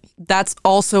 But that's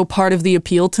also part of the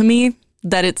appeal to me,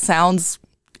 that it sounds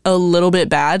a little bit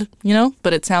bad,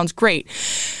 but it sounds great.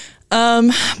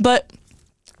 But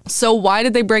so why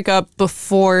did they break up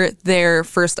before their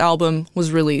first album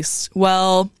was released?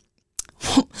 Well,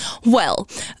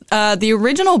 the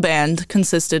original band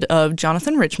consisted of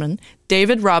Jonathan Richman,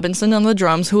 David Robinson on the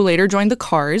drums, who later joined the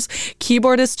Cars,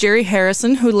 keyboardist Jerry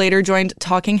Harrison, who later joined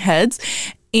Talking Heads,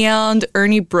 and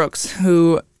Ernie Brooks,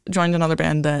 who joined another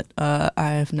band that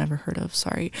I've never heard of.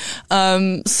 Sorry.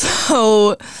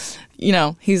 So,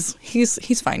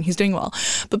 he's fine. He's doing well.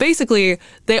 But basically,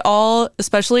 they all,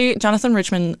 especially Jonathan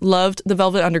Richman, loved the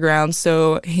Velvet Underground.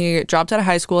 So he dropped out of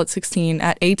high school at 16.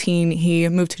 At 18, he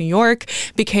moved to New York,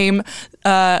 became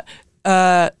the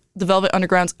Velvet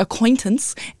Underground's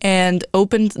acquaintance, and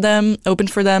opened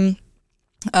for them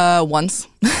once.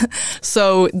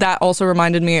 So that also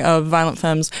reminded me of Violent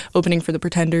Femmes opening for the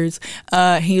Pretenders.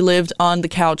 He lived on the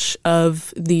couch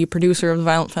of the producer of the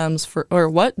Violent Femmes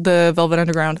the Velvet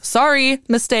Underground. Sorry,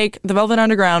 mistake. The Velvet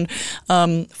Underground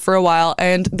for a while.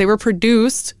 And they were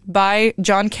produced by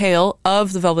John Cale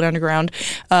of the Velvet Underground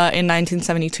in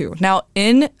 1972. Now,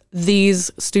 in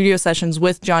these studio sessions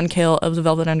with John Cale of the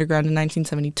Velvet Underground in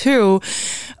 1972,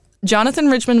 Jonathan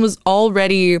Richman was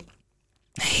already...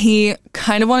 He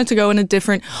kind of wanted to go in a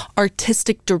different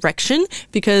artistic direction,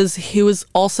 because he was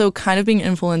also kind of being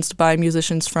influenced by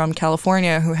musicians from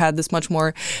California who had this much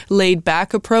more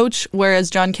laid-back approach, whereas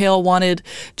John Cale wanted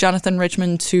Jonathan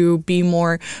Richman to be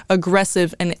more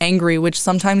aggressive and angry, which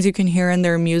sometimes you can hear in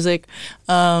their music,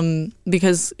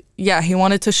 because, he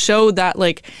wanted to show that,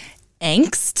 like,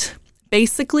 angst,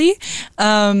 basically.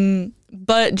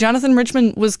 But Jonathan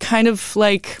Richman was kind of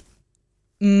like...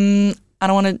 I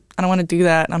don't want to do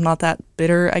that. I'm not that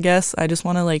bitter, I guess. I just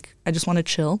want to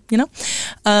chill,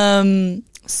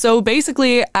 So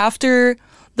basically, after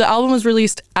the album was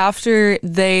released, after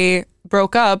they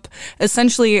broke up,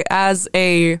 essentially as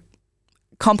a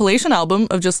compilation album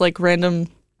of just like random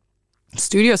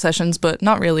studio sessions, but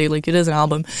not really, like it is an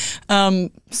album.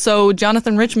 So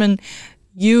Jonathan Richman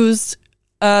used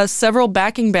several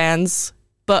backing bands,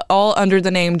 but all under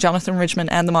the name Jonathan Richman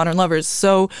and the Modern Lovers.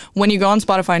 So when you go on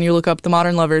Spotify and you look up the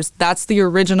Modern Lovers, that's the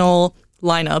original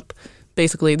lineup,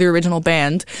 basically, the original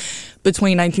band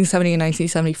between 1970 and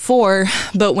 1974.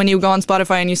 But when you go on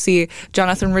Spotify and you see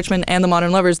Jonathan Richman and the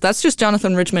Modern Lovers, that's just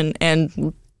Jonathan Richman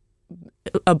and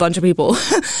a bunch of people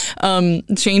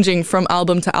changing from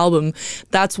album to album.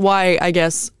 That's why, I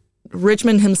guess,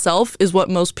 Richman himself is what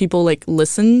most people like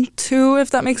listen to,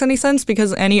 if that makes any sense,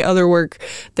 because any other work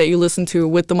that you listen to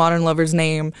with the Modern Lovers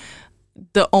name,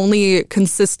 the only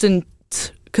consistently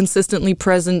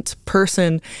present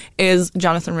person is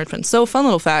Jonathan Richman. So fun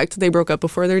little fact, they broke up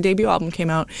before their debut album came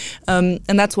out, and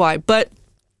that's why. But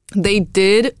they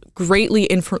did greatly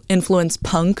influence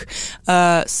punk.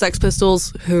 Sex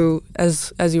Pistols, who,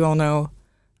 as you all know,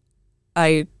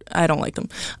 I don't like them,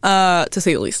 to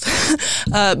say the least.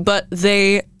 But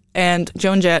they and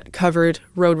Joan Jett covered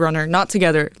Roadrunner, not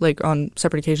together, like on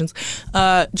separate occasions.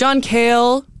 John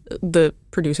Cale, the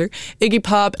producer, Iggy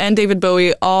Pop, and David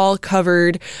Bowie all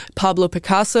covered Pablo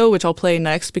Picasso, which I'll play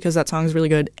next because that song is really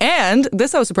good. And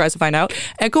this I was surprised to find out,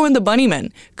 Echo and the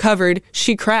Bunnymen covered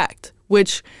She Cracked,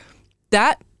 which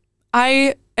that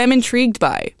I am intrigued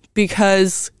by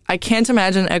because I can't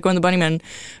imagine Echo and the Bunnymen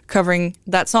covering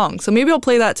that song. So maybe I'll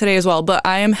play that today as well. But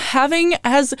I am having,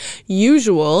 as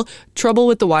usual, trouble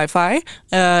with the Wi-Fi.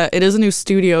 It is a new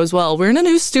studio as well. We're in a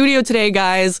new studio today,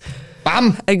 guys.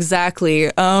 Bam!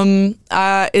 Exactly.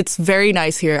 It's very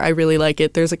nice here. I really like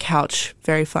it. There's a couch.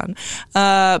 Very fun.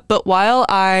 But while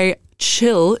I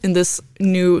chill in this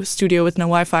new studio with no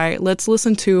Wi-Fi, let's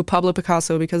listen to Pablo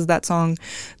Picasso because that song,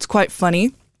 it's quite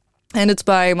funny. And it's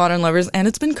by Modern Lovers, and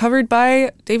it's been covered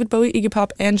by David Bowie, Iggy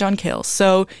Pop, and John Cale.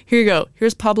 So here you go.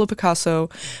 Here's Pablo Picasso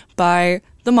by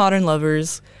the Modern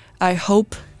Lovers. I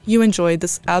hope you enjoyed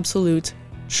this absolute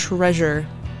treasure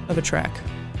of a track.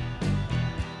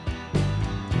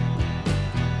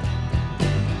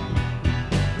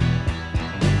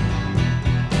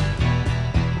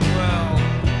 Well,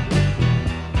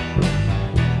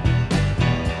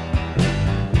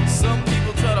 some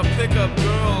people try to pick up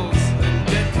girls and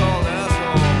get called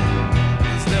asshole.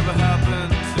 This never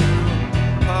happened to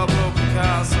Pablo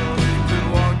Picasso. He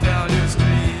could walk down your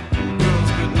street,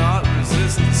 girls could not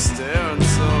resist the stare, and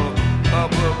so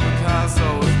Pablo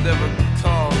Picasso was never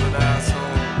called an asshole.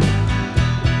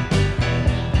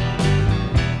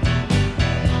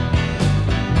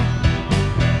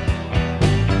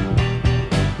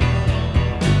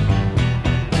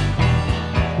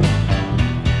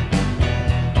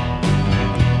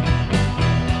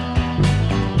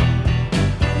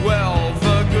 Well,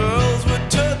 the girls would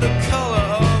turn the color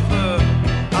of the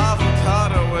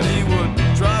avocado when he would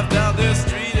drive down their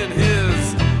street in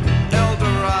his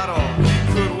Eldorado.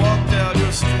 He could walk down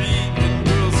your street and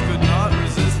girls could not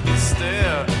resist the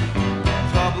stare.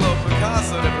 Pablo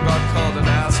Picasso never got called an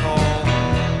asshole,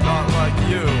 not like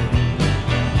you.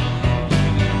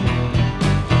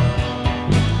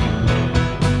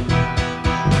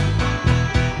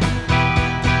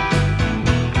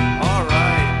 All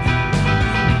right.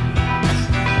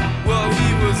 Well,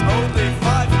 he was only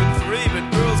 5'3", but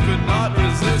girls could not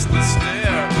resist the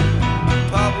stare.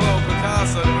 Pablo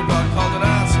Picasso never got called an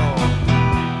asshole,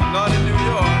 not in New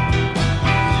York.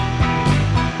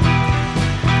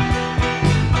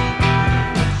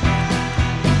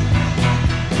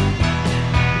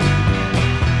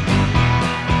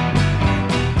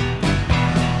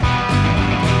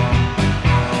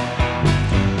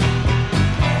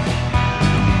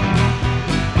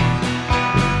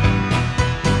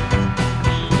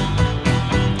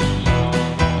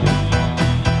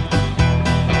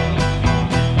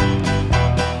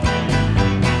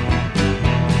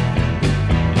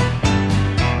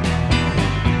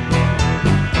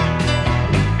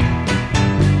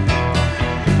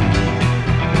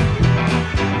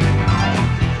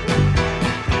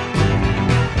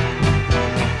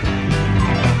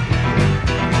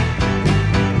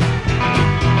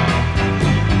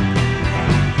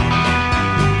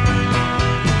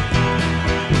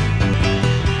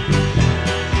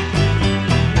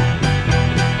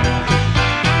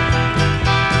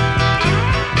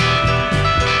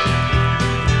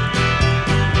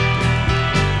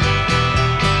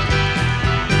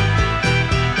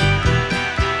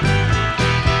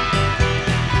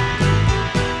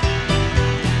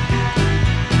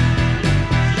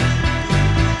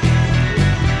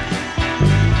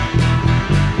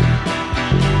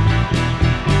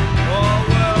 Oh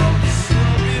well,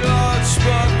 slow me on,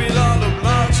 smug me on,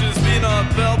 obnoxious, be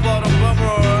not bell-bottom bummer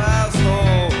or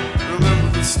asshole. Remember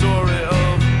the story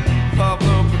of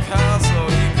Pablo Picasso.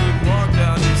 He could walk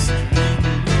down the street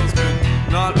and girls could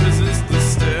not resist the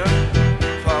stare.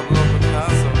 Pablo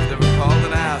Picasso was never called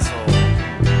an asshole.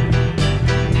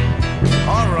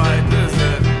 All right, this is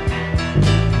it.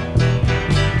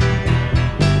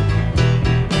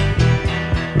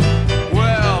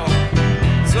 Well,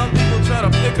 some people try to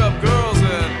pick up girls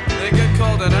and they get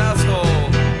called an asshole.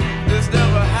 This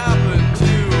never happened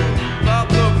to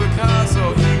Pablo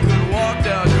Picasso. He could walk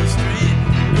down your street,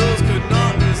 girls could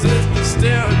not resist the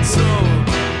stare, and so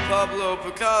Pablo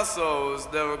Picasso was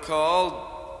never called.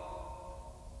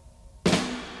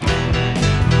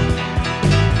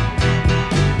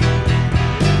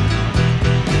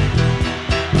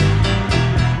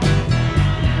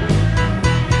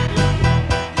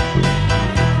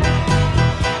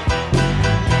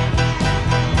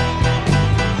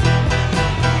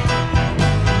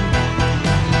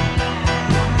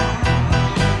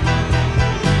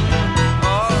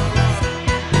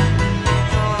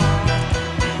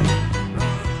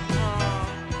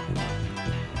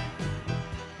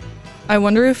 I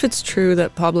wonder if it's true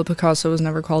that Pablo Picasso was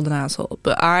never called an asshole,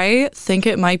 but I think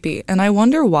it might be, and I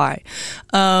wonder why.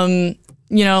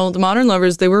 You know, the Modern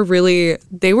Lovers, they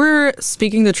were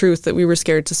speaking the truth that we were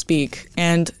scared to speak.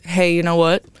 And hey, you know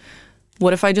what?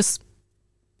 What if I just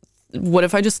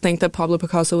think that Pablo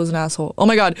Picasso was an asshole? Oh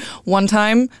my God. One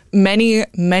time, many,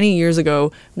 many years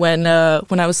ago, when I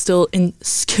was still in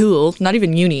school, not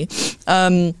even uni,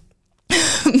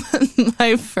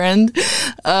 my friend,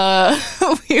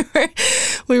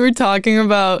 we were talking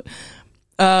about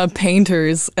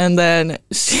painters, and then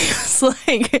she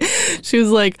was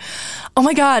like, oh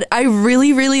my God, I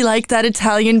really, really like that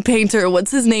Italian painter.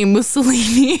 What's his name?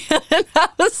 Mussolini. And I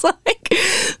was like,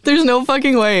 there's no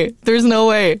fucking way. There's no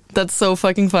way. That's so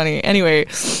fucking funny. Anyway,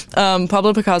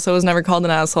 Pablo Picasso was never called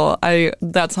an asshole. I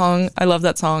love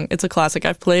that song. It's a classic.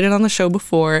 I've played it on the show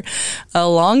before a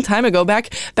long time ago, back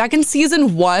in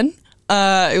season 1.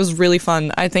 It was really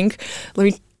fun. I think,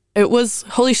 it was,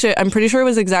 holy shit, I'm pretty sure it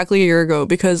was exactly a year ago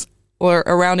or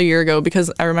around a year ago,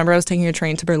 because I remember I was taking a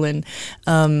train to Berlin,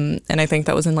 and I think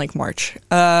that was in like March.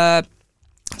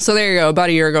 So there you go, about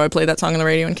a year ago I played that song on the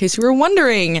radio, in case you were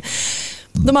wondering.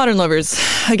 The Modern Lovers,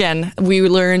 again, we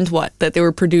learned that they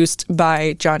were produced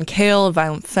by John Cale of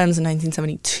Violent Femmes in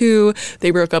 1972.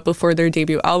 They broke up before their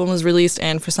debut album was released,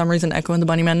 and for some reason Echo and the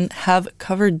Bunnymen have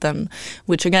covered them,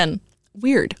 which again,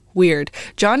 weird.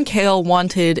 John Cale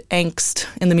wanted angst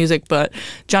in the music, but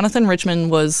Jonathan Richman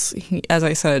was, as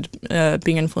I said,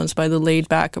 being influenced by the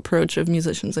laid-back approach of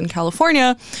musicians in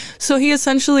California. So he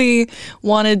essentially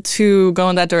wanted to go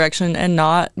in that direction and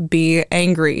not be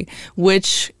angry,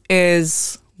 which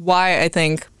is why I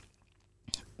think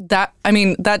that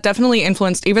definitely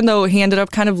influenced, even though he ended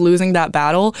up kind of losing that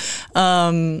battle.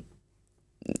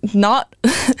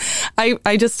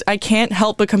 I can't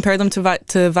help but compare them to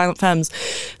Violent Femmes.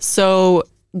 So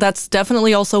that's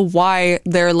definitely also why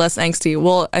they're less angsty.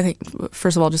 Well, I think,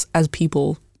 first of all, just as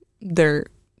people, they're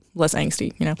less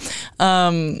angsty, you know?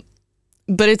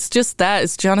 But it's just that.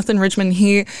 It's Jonathan Richman.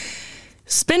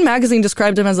 Spin Magazine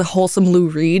described him as a wholesome Lou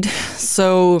Reed.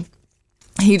 So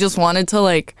he just wanted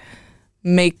to,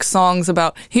 make songs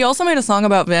about... He also made a song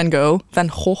about Van Gogh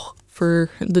for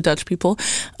the Dutch people.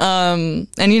 And,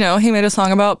 he made a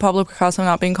song about Pablo Picasso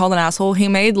not being called an asshole. He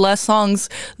made less songs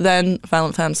than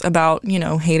Violent Femmes about,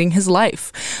 hating his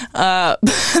life.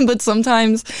 But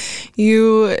sometimes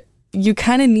you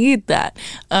kind of need that.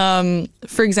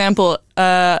 For example,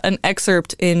 an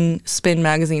excerpt in Spin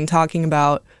Magazine talking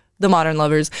about the Modern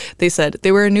Lovers, they said,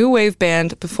 they were a new wave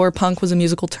band before punk was a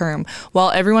musical term. While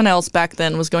everyone else back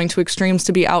then was going to extremes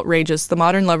to be outrageous, the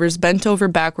Modern Lovers bent over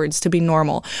backwards to be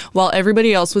normal. While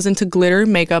everybody else was into glitter,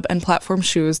 makeup, and platform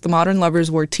shoes, the Modern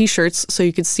Lovers wore t-shirts so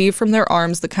you could see from their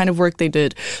arms the kind of work they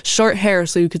did, short hair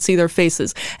so you could see their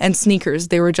faces, and sneakers.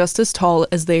 They were just as tall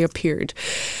as they appeared.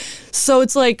 So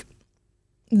it's like,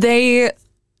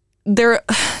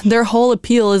 their whole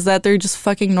appeal is that they're just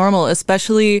fucking normal,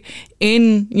 especially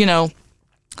in,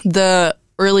 the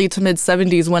early to mid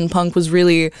 70s when punk was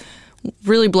really,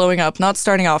 really blowing up, not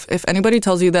starting off. If anybody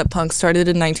tells you that punk started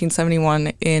in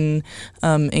 1971 in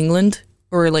England,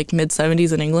 or mid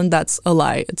 70s in England, that's a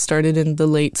lie. It started in the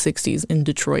late 60s in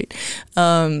Detroit.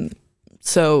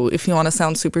 So if you want to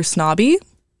sound super snobby,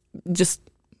 that's,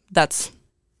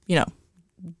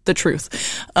 the truth.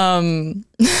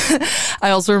 I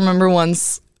also remember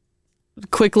once,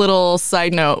 quick little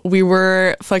side note, we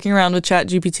were fucking around with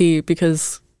ChatGPT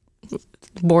because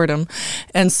boredom.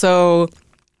 And so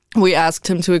we asked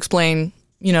him to explain,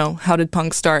 how did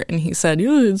punk start? And he said,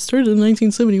 yeah, it started in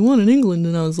 1971 in England.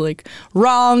 And I was like,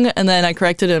 wrong. And then I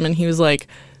corrected him and he was like,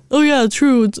 oh yeah,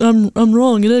 true. I'm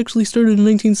wrong. It actually started in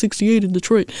 1968 in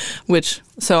Detroit.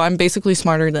 So I'm basically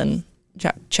smarter than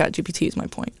ChatGPT is my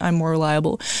point. I'm more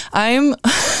reliable. I'm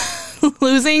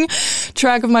losing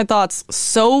track of my thoughts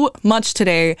so much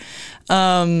today.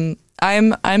 I'm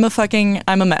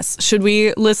a mess. Should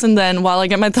we listen then, while I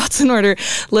get my thoughts in order?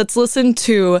 Let's listen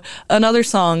to another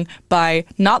song by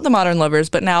not the Modern Lovers,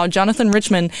 but now Jonathan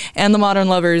Richman and the Modern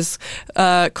Lovers,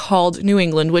 called New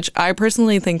England, which I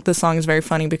personally think the song is very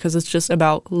funny because it's just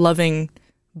about loving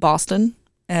Boston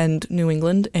and New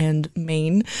England and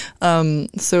Maine.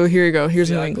 So here you go. Here's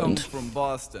New England. I come from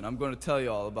Boston. I'm going to tell you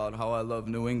all about how I love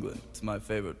New England. It's my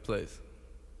favorite place.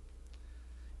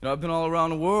 I've been all around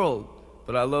the world,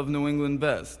 but I love New England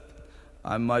best.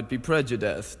 I might be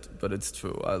prejudiced, but it's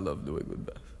true. I love New England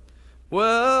best.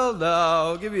 Well,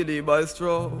 now, give me the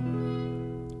maestro.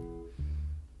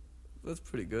 That's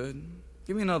pretty good.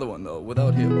 Give me another one, though,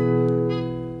 without him.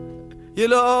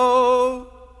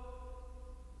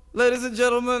 Ladies and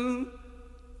gentlemen,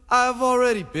 I've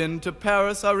already been to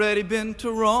Paris, already been to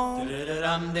Rome.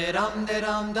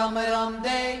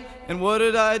 And what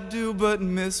did I do but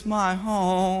miss my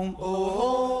home?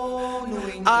 Oh, New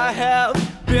England. I have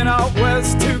been out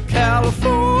west to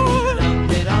California,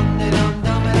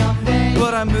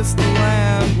 but I miss the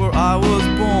land where I was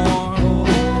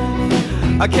born.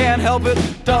 I can't help it,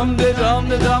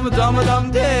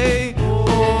 dum-de-dum-de-dum-a-dum-a-dum-day.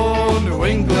 Oh, New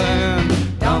England,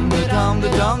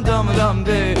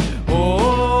 dum-de-dum-de-dum-dum-a-dum-day.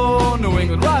 Oh, New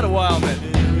England, ride a wild man.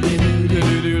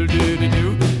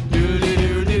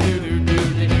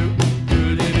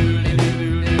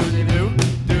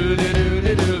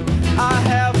 I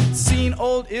have seen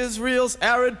old Israel's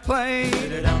arid plain.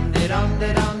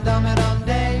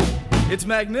 It's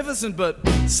magnificent, but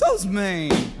so's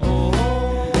Maine.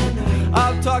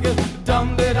 I'm talking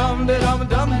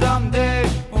dum-de-dum-de-dum-dum-dum-day.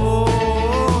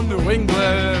 Oh, New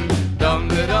England,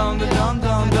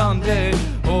 dum-de-dum-de-dum-dum-dum-day.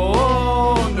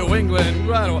 Oh, New England,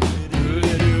 right on.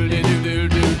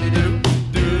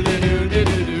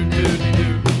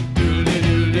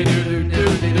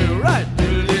 Right.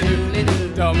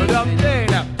 Dum-a-dum-day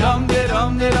now.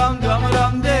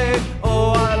 Dum-de-dum-de-dum-dum-a-dum-day.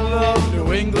 Oh, I love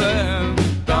New England.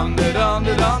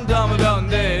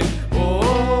 Dum-de-dum-de-dum-dum-a-dum-day.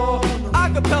 Oh,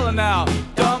 acapella now.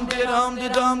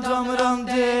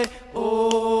 Dum-de-dum-de-dum-dum-a-dum-day.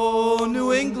 Oh,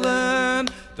 New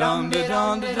England.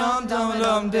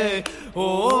 Dum-de-dum-de-dum-dum-a-dum-day.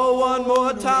 Oh, one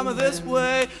more time of this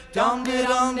way.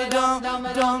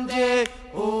 Dum-de-dum-de-dum-dum-day.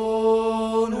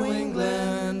 Oh, New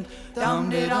England.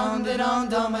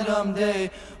 Dum-de-dum-de-dum-dum-a-dum-day.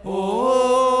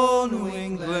 Oh, New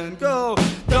England. Go.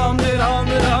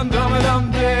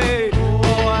 Dum-de-dum-de-dum-dum-a-dum-day.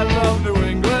 Oh, I love New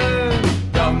England.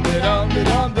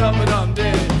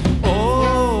 Dum-de-dum-de-dum-dum-a-dum-day.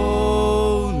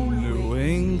 Oh, New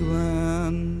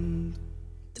England.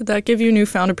 Did that give you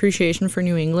newfound appreciation for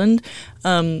New England?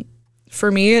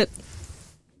 For me, it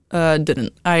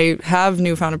didn't. I have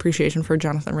newfound appreciation for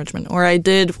Jonathan Richman, or I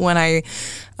did when I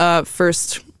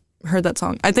first heard that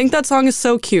song. I think that song is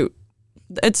so cute.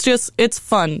 It's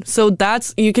fun. So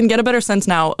you can get a better sense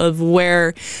now of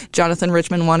where Jonathan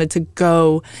Richman wanted to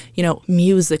go,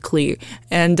 musically.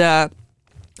 And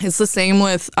it's the same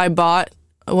with, I bought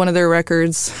one of their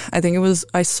records. I think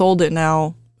I sold it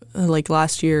now, like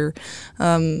last year.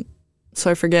 So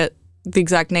I forget the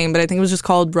exact name, but I think it was just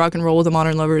called Rock and Roll with the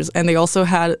Modern Lovers. And they also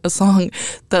had a song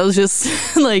that was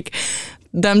just like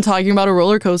them talking about a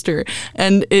roller coaster,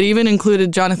 and it even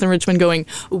included Jonathan Richman going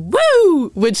woo,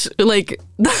 which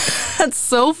that's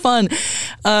so fun.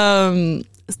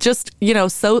 Just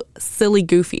so silly,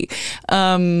 goofy.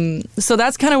 So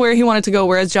that's kind of where he wanted to go,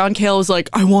 whereas John Cale was like,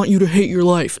 I want you to hate your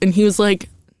life, and he was like,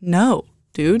 no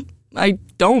dude, I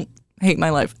don't hate my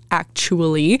life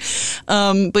actually.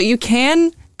 But you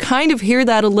can kind of hear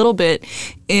that a little bit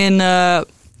in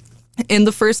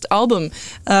the first album.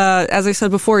 As I said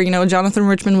before, Jonathan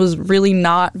Richman was really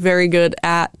not very good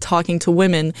at talking to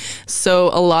women.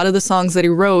 So a lot of the songs that he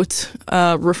wrote,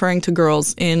 referring to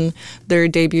girls in their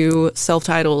debut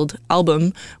self-titled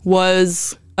album,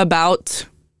 was about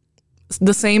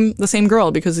the same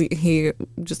girl, because he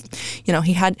just,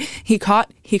 he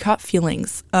caught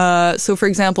feelings. So for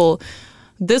example,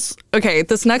 this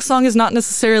next song is not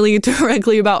necessarily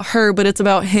directly about her, but it's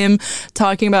about him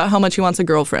talking about how much he wants a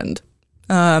girlfriend.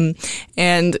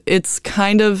 And it's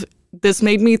kind of, this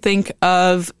made me think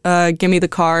of Gimme the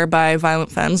Car by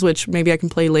Violent Femmes, which maybe I can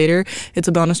play later. It's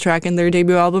a bonus track in their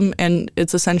debut album, and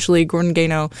it's essentially Gordon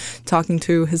Gano talking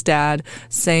to his dad,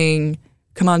 saying,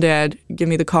 come on, Dad, give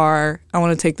me the car. I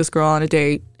want to take this girl on a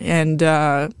date and,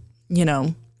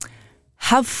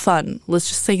 have fun. Let's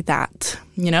just say that,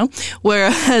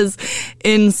 Whereas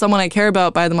in Someone I Care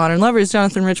About by the Modern Lovers,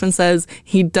 Jonathan Richman says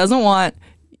he doesn't want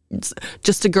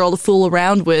just a girl to fool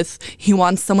around with. He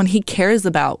wants someone he cares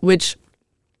about, which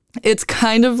it's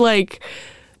kind of like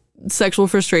sexual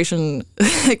frustration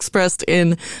expressed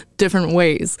in different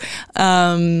ways.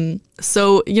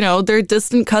 So, they're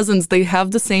distant cousins. They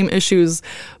have the same issues,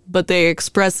 but they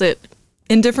express it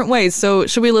in different ways. So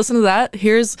should we listen to that?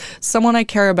 Here's Someone I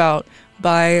Care About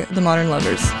by the Modern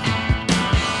Lovers.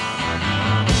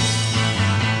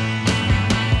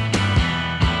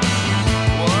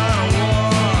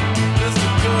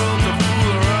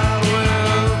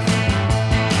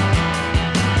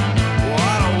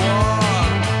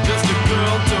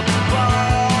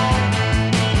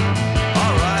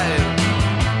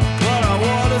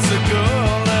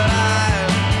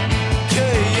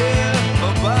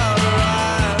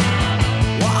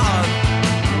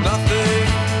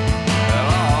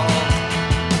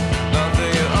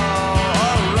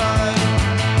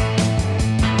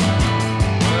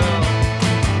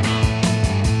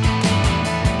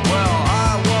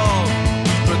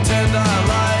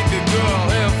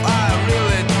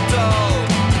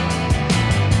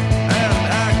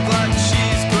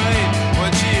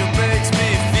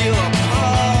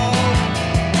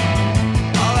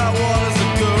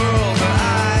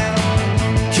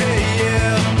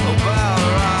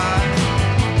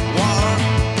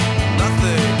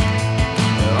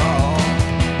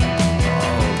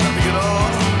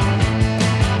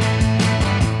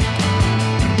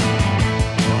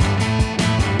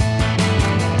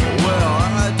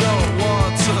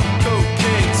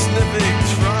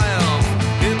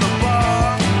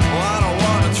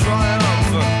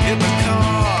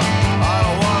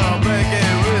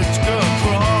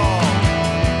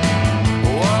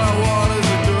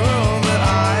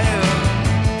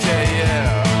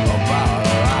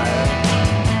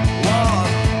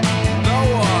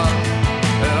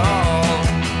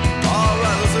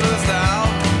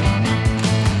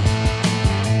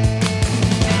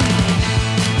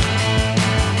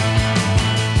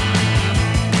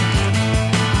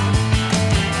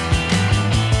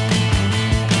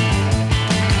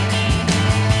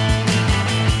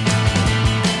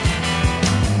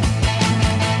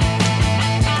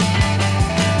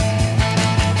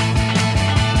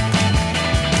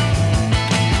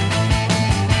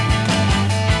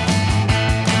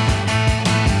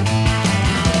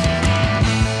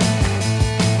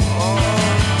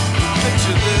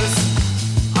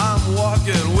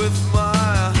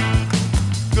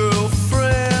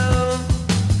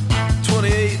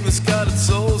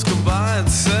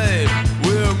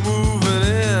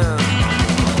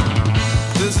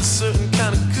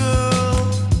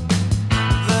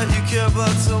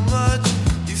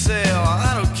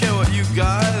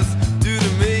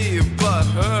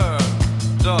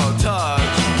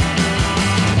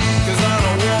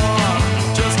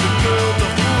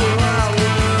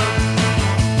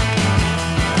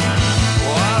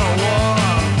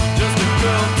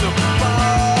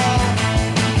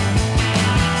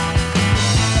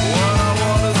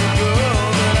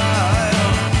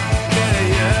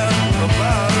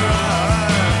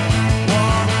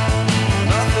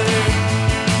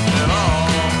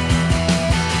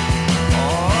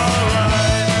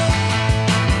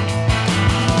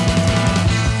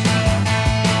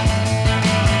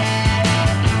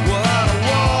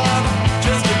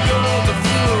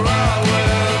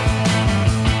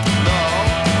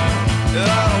 And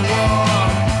I don't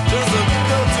want just a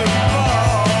girl to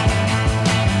fall.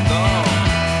 No,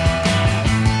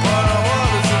 what I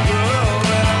want is a girl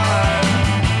that I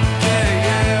can't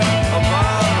get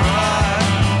about right.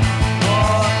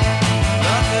 Want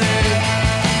nothing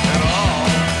at all.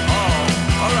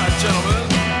 Oh, all right, gentlemen.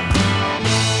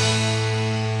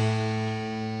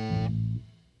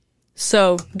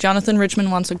 So, Jonathan Richman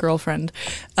wants a girlfriend.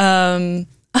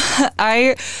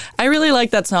 I really like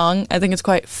that song. I think it's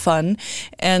quite fun.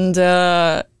 And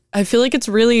I feel like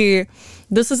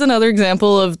this is another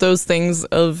example of those things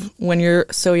of when you're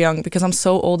so young, because I'm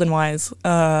so old and wise,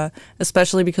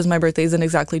 especially because my birthday is in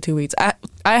exactly 2 weeks. I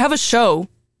have a show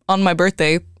on my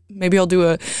birthday. Maybe I'll do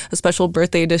a special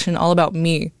birthday edition all about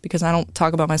me, because I don't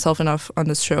talk about myself enough on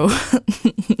this show.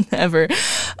 Ever.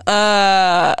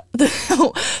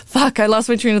 Fuck, I lost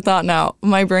my train of thought now.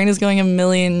 My brain is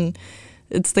going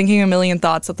it's thinking a million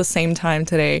thoughts at the same time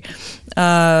today.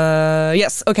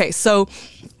 Yes, okay, so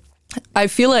I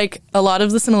feel like a lot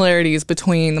of the similarities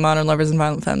between the Modern Lovers and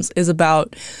Violent Femmes is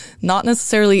about not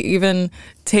necessarily even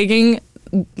taking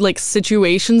like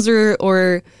situations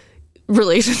or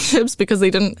relationships, because they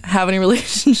didn't have any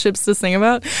relationships to sing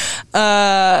about.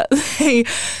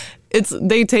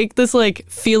 They take this like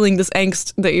feeling, this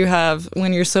angst that you have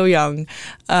when you're so young,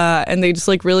 and they just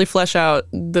like really flesh out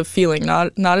the feeling,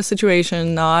 not a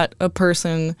situation, not a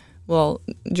person. Well,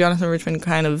 Jonathan Richman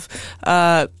kind of,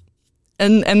 and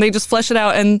they just flesh it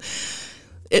out, and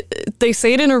they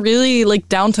say it in a really like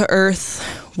down to earth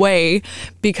way,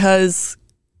 because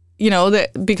you know,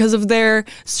 because of their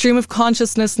stream of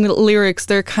consciousness and the lyrics,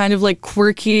 they're kind of like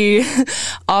quirky,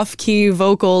 off-key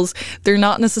vocals. They're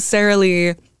not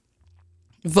necessarily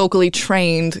vocally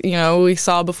trained. You know, we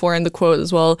saw before in the quote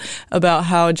as well about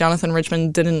how Jonathan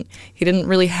Richman didn't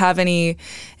really have any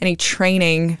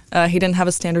training. He didn't have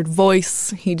a standard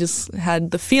voice. He just had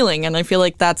the feeling, and I feel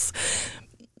like that's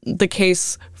the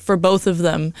case for both of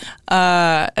them.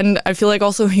 And I feel like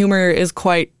also humor is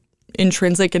quite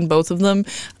intrinsic in both of them.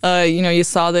 You know, you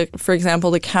saw that, for example,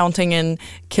 the counting in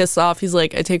Kiss Off, he's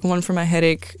like, I take 1 for my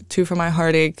headache, 2 for my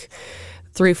heartache,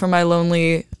 3 for my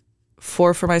lonely,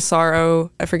 4 for my sorrow.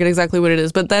 I forget exactly what it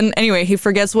is. But then anyway, he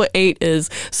forgets what 8 is.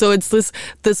 So it's this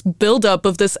buildup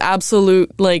of this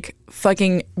absolute like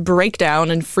fucking breakdown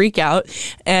and freak out.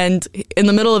 And in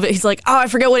the middle of it, he's like, oh, I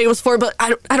forget what 8 was for, but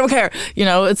I don't care. You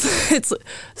know, it's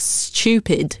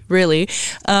stupid, really.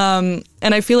 And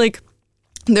I feel like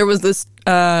there was this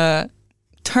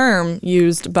term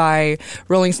used by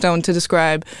Rolling Stone to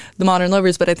describe the Modern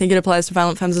Lovers, but I think it applies to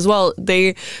Violent Femmes as well.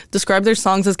 They describe their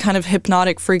songs as kind of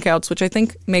hypnotic freakouts, which I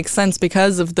think makes sense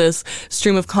because of this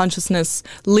stream of consciousness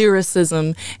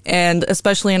lyricism, and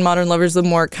especially in Modern Lovers, the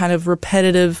more kind of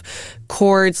repetitive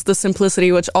chords, the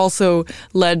simplicity, which also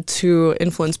led to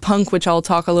influence punk, which I'll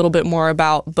talk a little bit more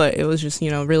about, but it was just, you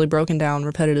know, really broken down,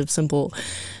 repetitive, simple,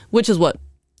 which is what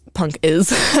punk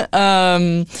is.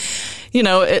 You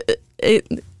know,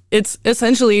 it's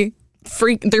essentially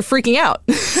they're freaking out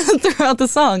throughout the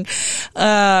song.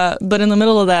 But in the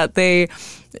middle of that, they,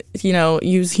 you know,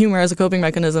 use humor as a coping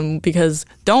mechanism, because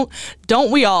don't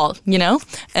we all, you know?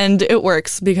 And it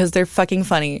works because they're fucking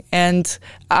funny. And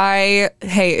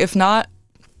if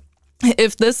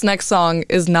this next song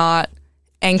is not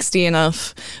angsty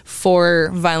enough for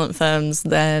Violent Femmes,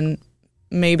 then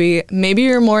maybe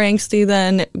you're more angsty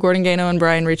than Gordon Gano and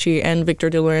Brian Ritchie and Victor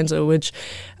De Lorenzo, which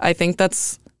I think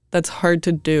that's hard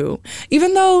to do.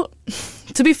 Even though,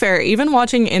 to be fair, even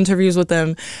watching interviews with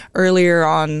them earlier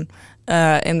on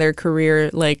in their career,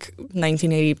 like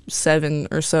 1987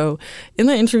 or so, in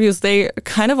the interviews, they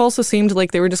kind of also seemed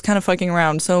like they were just kind of fucking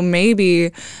around. So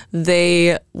maybe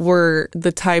they were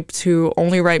the type to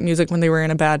only write music when they were in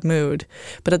a bad mood.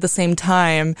 But at the same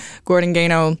time, Gordon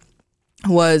Gano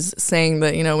was saying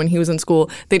that, you know, when he was in school,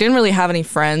 they didn't really have any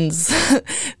friends.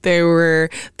 They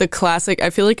were the classic, I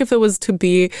feel like if it was to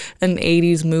be an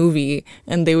 80s movie,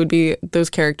 and they would be those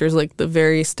characters, like the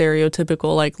very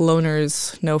stereotypical, like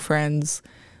loners, no friends,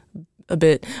 a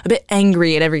bit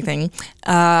angry at everything.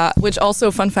 Which also,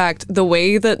 fun fact, the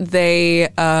way that they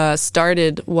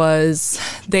started was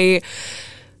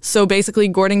so basically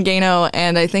Gordon Gano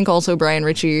and I think also Brian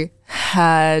Ritchie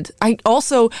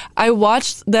I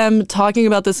watched them talking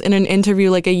about this in an interview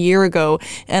like a year ago,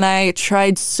 and I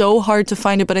tried so hard to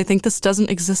find it, but I think this doesn't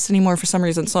exist anymore for some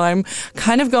reason. So I'm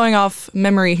kind of going off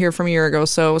memory here from a year ago.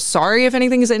 So sorry if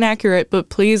anything is inaccurate, but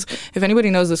please, if anybody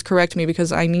knows this, correct me,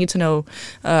 because I need to know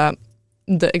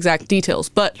the exact details.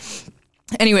 But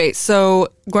Anyway, so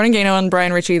Gordon Gano and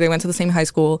Brian Ritchie, they went to the same high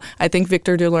school. I think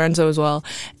Victor DeLorenzo as well.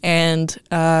 And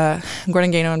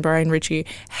Gordon Gano and Brian Ritchie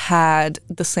had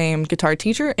the same guitar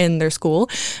teacher in their school.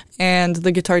 And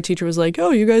the guitar teacher was like,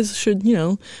 oh, you guys should,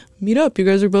 meet up. You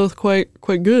guys are both quite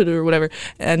good or whatever.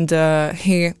 And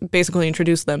he basically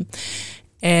introduced them.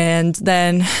 And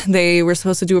then they were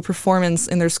supposed to do a performance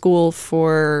in their school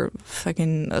for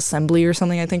fucking assembly or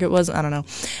something, I think it was. I don't know.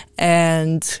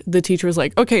 And the teacher was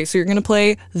like, okay, so you're going to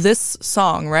play this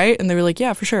song, right? And they were like,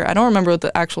 yeah, for sure. I don't remember what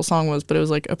the actual song was, but it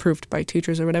was like approved by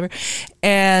teachers or whatever.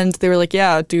 And they were like,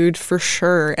 yeah, dude, for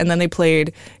sure. And then they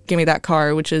played Gimme That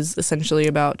Car, which is essentially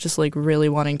about just like really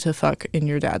wanting to fuck in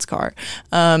your dad's car.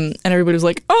 And everybody was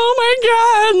like, oh my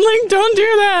God, like don't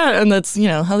do that. And that's,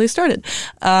 how they started.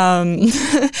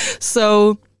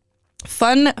 So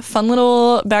fun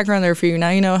little background there for you. Now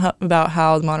you know about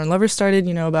how the Modern Lovers started,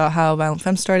 you know about how Violent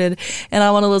Femmes started, and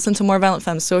I want to listen to more Violent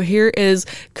Femmes. So here is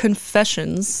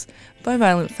Confessions by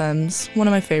Violent Femmes, one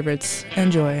of my favorites.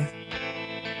 Enjoy.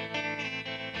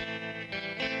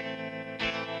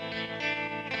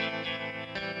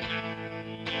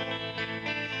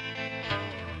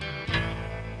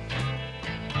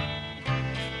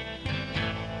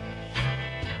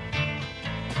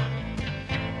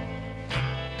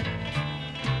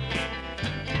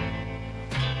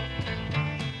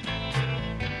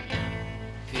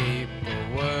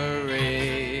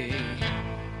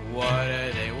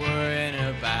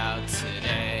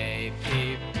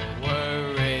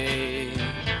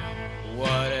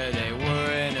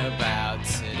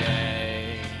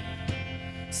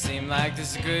 Like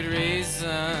there's a good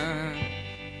reason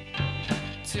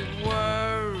to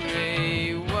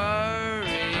worry,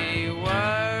 worry,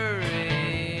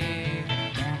 worry.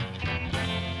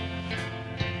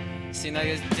 Seems like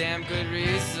there's a damn good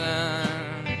reason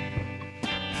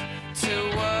to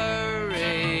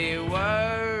worry,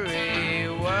 worry,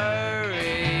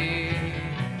 worry.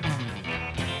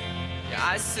 Yeah,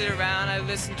 I sit around, I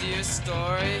listen to your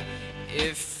story.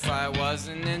 If I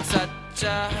wasn't in such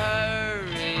a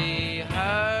hurry,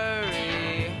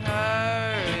 hurry,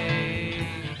 hurry.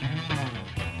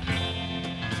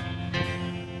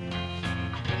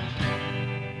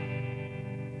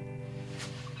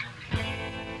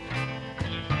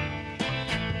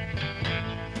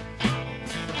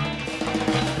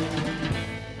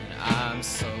 I'm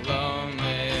so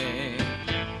lonely,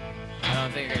 I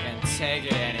don't think I can take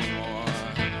it anymore.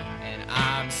 And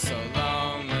I'm so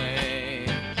lonely,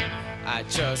 I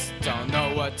just don't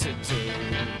know what to do.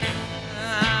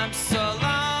 I'm so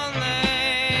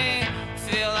lonely,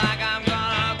 feel like I'm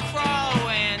gonna crawl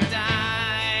and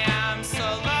die. I'm so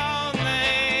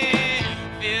lonely,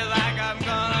 feel like I'm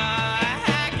gonna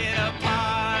hack it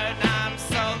apart. I'm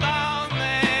so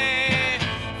lonely,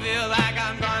 feel like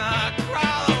I'm gonna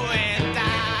crawl away and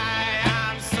die.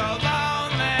 I'm so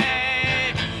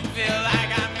lonely, feel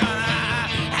like I'm gonna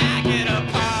hack it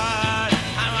apart.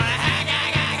 I'm gonna hack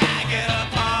it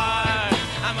apart.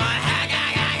 I'm gonna hack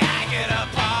it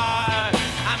apart.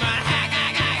 I'm gonna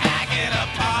hack it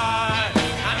apart.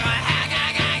 I'm gonna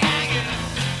hack it.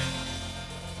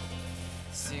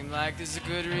 Seem like there's a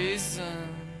good reason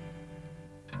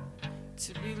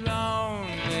to be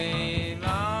lonely,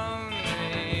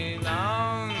 lonely,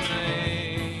 lonely.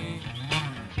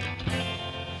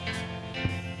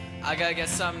 I gotta get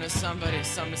something to somebody,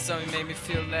 make me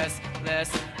feel less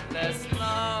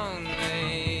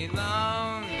lonely,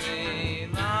 lonely,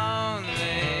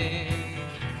 lonely.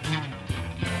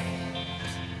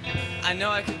 I know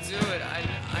I could do it.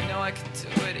 I know I could do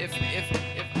it if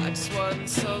I just wasn't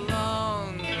so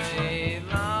lonely,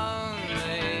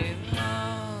 lonely,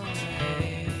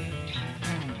 lonely.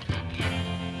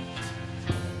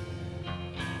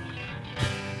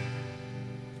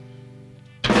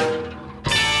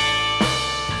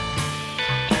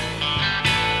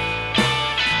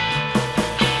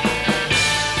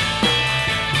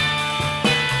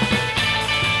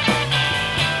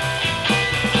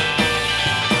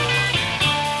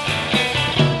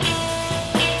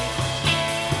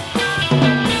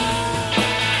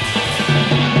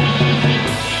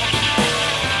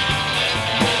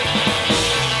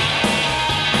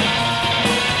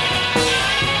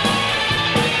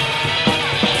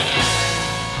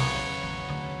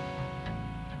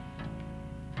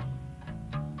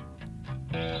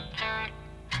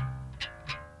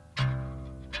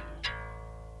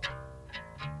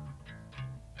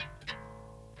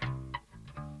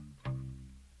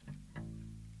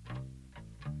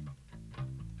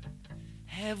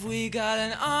 Have we got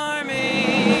an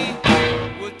army?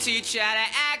 We'll teach you how to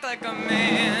act like a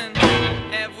man.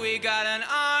 Have we got an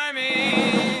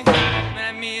army?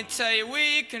 Man, I mean, tell you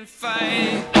we can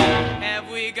fight. Have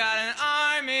we got an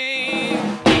army?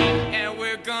 And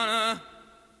we're gonna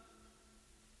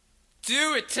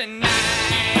do it tonight.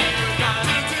 We're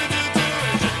gonna do it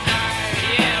tonight.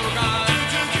 Yeah, we're gonna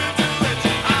do it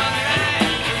all night.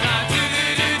 We're gonna do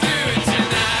it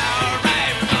tonight. All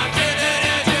right, we're gonna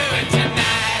do it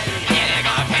tonight. Yeah, they're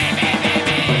gonna pay me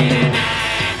tonight.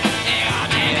 They're gonna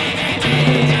pay me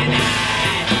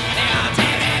tonight. They're gonna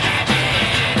pay me tonight.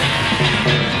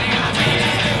 They're gonna pay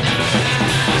me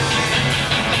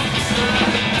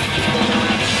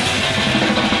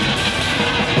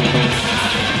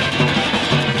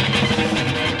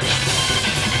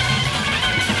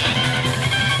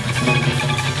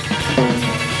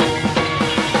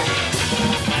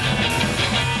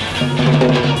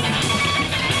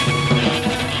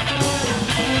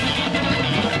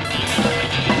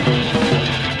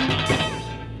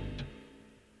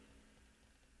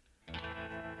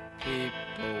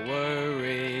People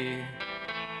worry,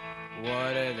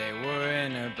 what are they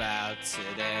worrying about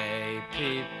today?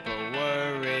 People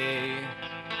worry.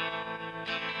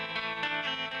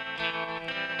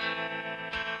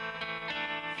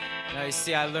 Now you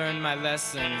see, I learned my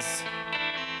lessons.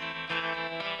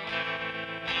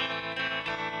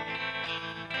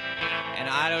 And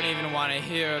I don't even want to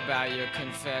hear about your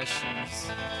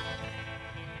confessions.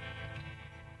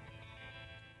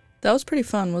 That was pretty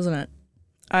fun, wasn't it?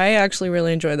 I actually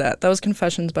really enjoyed that. That was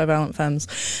Confessions by Violent Femmes.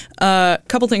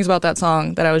 Couple things about that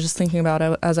song that I was just thinking about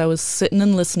as I was sitting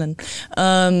and listening.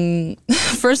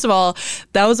 First of all,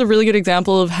 that was a really good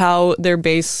example of how their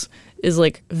bass is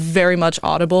like very much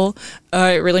audible.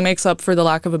 It really makes up for the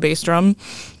lack of a bass drum.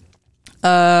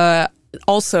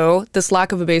 Also, this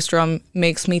lack of a bass drum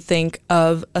makes me think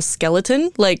of a skeleton.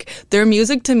 Like, their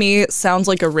music to me sounds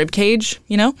like a rib cage,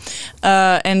 you know?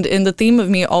 And in the theme of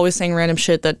me always saying random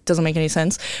shit that doesn't make any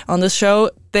sense on this show,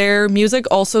 their music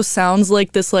also sounds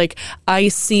like this, like,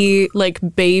 icy, like,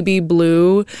 baby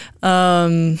blue.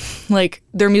 Like,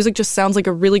 their music just sounds like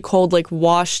a really cold, like,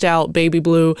 washed out baby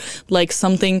blue, like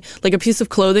something, like a piece of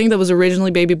clothing that was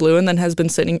originally baby blue and then has been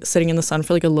sitting in the sun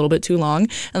for, like, a little bit too long.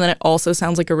 And then it also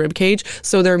sounds like a rib cage.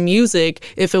 So their music,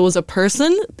 if it was a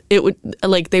person, it would,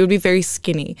 like, they would be very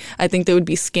skinny. I think they would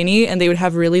be skinny and they would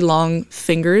have really long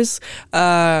fingers.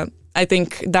 I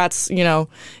think that's, you know,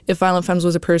 if Violent Femmes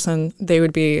was a person, they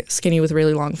would be skinny with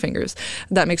really long fingers.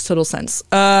 That makes total sense.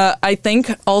 I think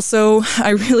also I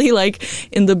really like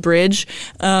in the bridge,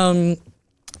 the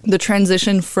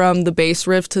transition from the bass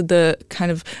riff to the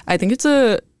kind of, I think it's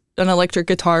an electric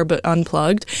guitar but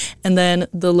unplugged, and then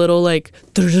the little like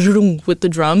with the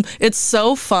drum. It's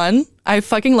so fun. I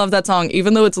fucking love that song,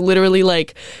 even though it's literally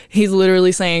like, he's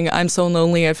literally saying, I'm so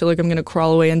lonely, I feel like I'm gonna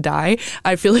crawl away and die.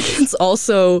 I feel like it's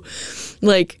also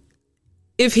like,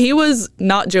 if he was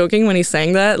not joking when he's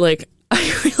saying that, like,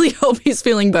 I really hope he's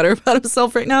feeling better about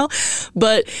himself right now.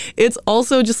 But it's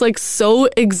also just like so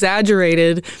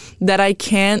exaggerated that I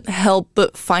can't help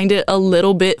but find it a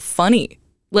little bit funny.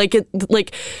 Like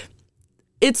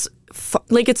it's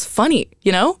funny,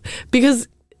 you know, because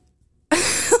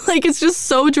like, it's just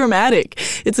so dramatic.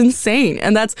 It's insane.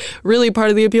 And that's really part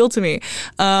of the appeal to me.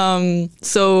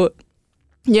 So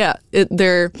yeah,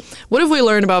 what have we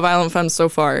learned about Violent Femmes so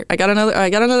far? I got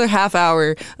another half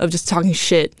hour of just talking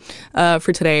shit,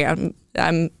 for today.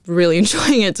 I'm really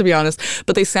enjoying it, to be honest.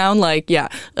 But they sound like,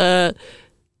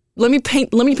 let me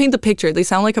paint the picture. They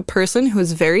sound like a person who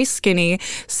is very skinny,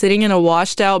 sitting in a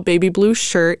washed out baby blue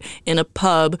shirt in a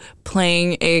pub,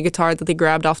 playing a guitar that they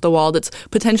grabbed off the wall that's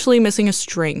potentially missing a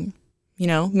string. You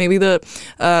know, maybe the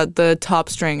top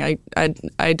string.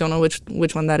 I don't know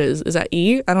which one that is. Is that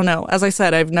E? I don't know. As I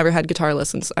said, I've never had guitar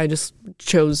lessons. I just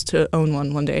chose to own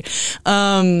one day.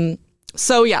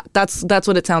 So yeah, that's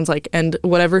what it sounds like. And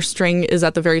whatever string is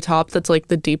at the very top, that's like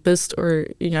the deepest or,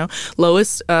 you know,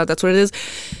 lowest, that's what it is.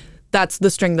 That's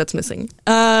the string that's missing.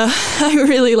 I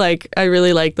really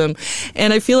like them.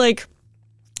 And I feel like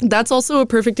that's also a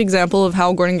perfect example of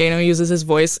how Gordon Gano uses his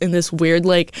voice in this weird,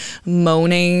 like,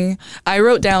 moaning. I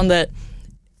wrote down that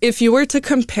if you were to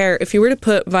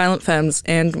put Violent Femmes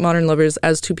and Modern Lovers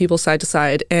as two people side to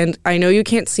side, and I know you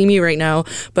can't see me right now,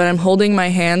 but I'm holding my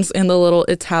hands in the little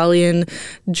Italian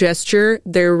gesture.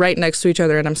 They're right next to each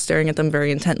other, and I'm staring at them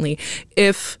very intently.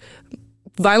 If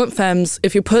Violent Femmes,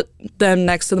 if you put them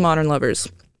next to the Modern Lovers,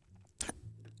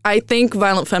 I think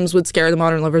Violent Femmes would scare the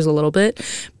Modern Lovers a little bit,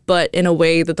 but in a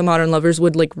way that the Modern Lovers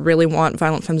would, like, really want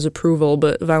Violent Femmes' approval,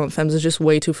 but Violent Femmes is just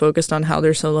way too focused on how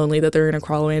they're so lonely that they're going to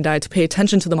crawl away and die to pay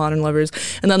attention to the Modern Lovers.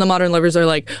 And then the Modern Lovers are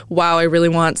like, wow, I really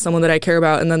want someone that I care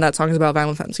about, and then that song is about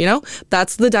Violent Femmes, you know?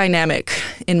 That's the dynamic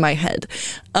in my head.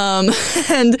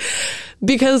 And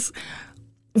because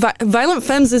Violent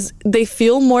Femmes they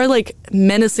feel more like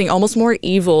menacing, almost more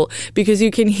evil, because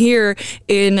you can hear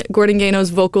in Gordon Gano's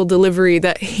vocal delivery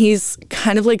that he's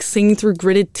kind of like singing through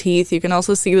gritted teeth. You can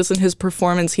also see this in his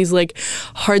performance. He's like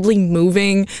hardly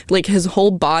moving, like his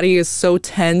whole body is so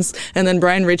tense, and then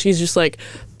Brian Ritchie's just like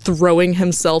throwing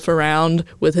himself around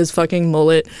with his fucking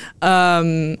mullet.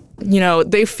 You know,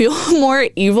 they feel more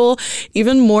evil,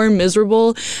 even more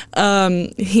miserable.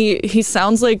 He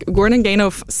sounds like, Gordon Gano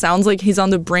sounds like he's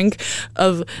on the brink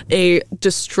of a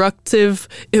destructive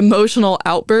emotional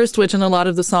outburst, which in a lot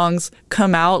of the songs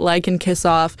come out, like in Kiss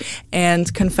Off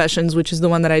and Confessions, which is the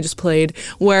one that I just played.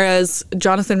 Whereas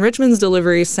Jonathan Richman's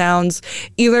delivery sounds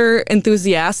either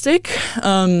enthusiastic,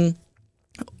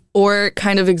 or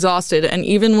kind of exhausted. And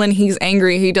even when he's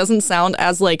angry, he doesn't sound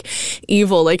as like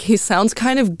evil. Like he sounds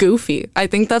kind of goofy. I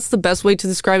think that's the best way to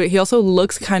describe it. He also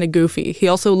looks kind of goofy. He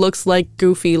also looks like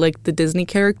Goofy, like the Disney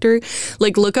character.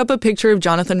 Like look up a picture of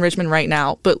Jonathan Richman right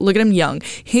now, but look at him young.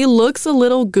 He looks a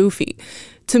little goofy.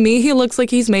 To me, he looks like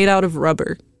he's made out of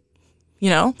rubber.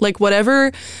 You know, like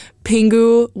whatever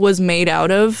Pingu was made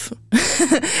out of,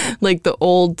 like the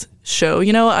old show,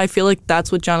 you know, I feel like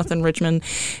that's what Jonathan Richman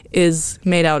is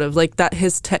made out of. Like that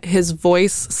his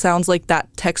voice sounds like that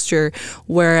texture,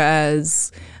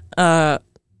 whereas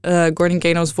Gordon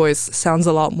Gano's voice sounds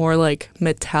a lot more like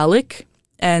metallic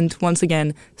and once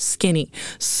again skinny.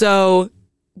 So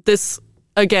this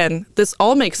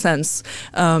all makes sense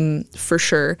for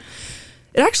sure.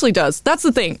 It actually does. That's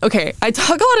the thing. Okay, I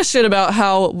talk a lot of shit about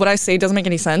how what I say doesn't make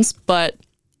any sense, but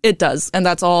it does, and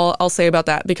that's all I'll say about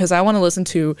that, because I want to listen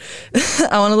to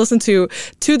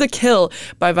To the Kill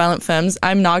by Violent Femmes.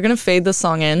 I'm not going to fade the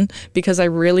song in because I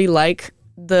really like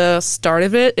the start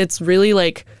of it. It's really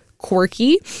like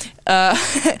quirky,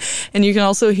 and you can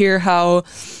also hear how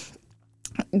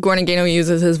Gordon Gano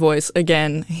uses his voice.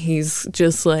 Again, he's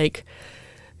just like,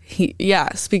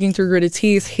 speaking through gritted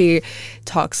teeth. He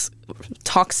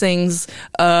sings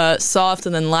soft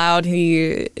and then loud.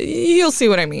 You'll see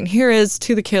what I mean. Here is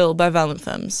To the Kill by Violent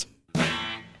Femmes.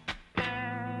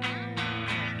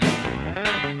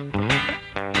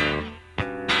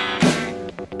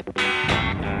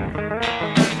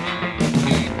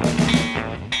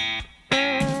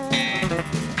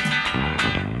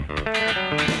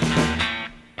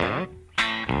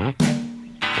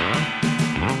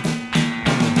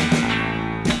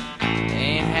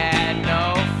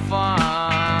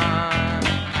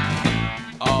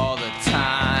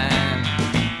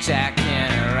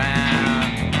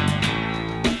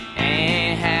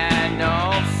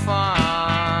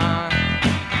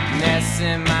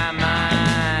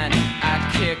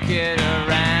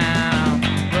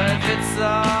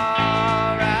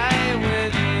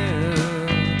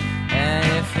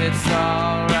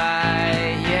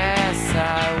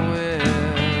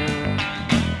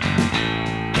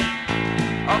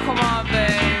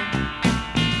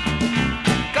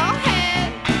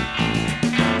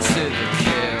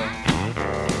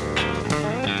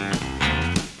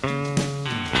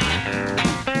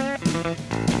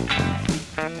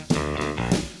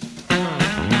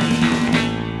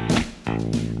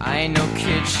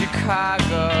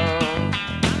 Chicago,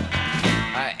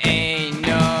 I ain't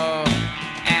no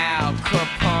Al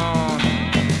Capone.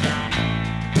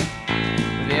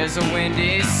 There's a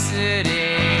windy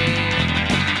city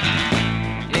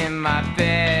in my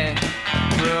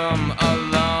bedroom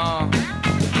alone.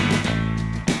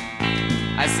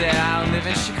 I said I don't live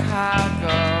in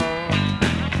Chicago.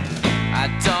 I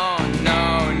don't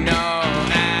know no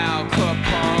Al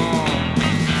Capone.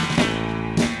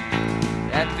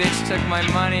 That bitch took my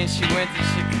money, she went to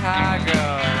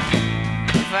Chicago.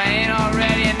 If I ain't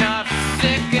already enough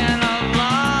sick and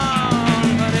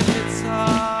alone, but if it's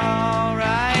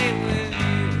alright with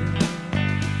you,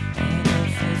 and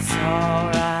if it's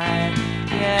alright,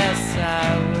 yes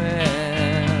I will.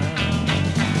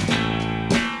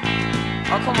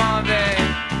 Oh come on babe,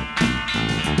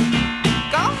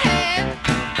 go ahead.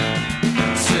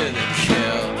 To the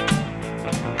kill.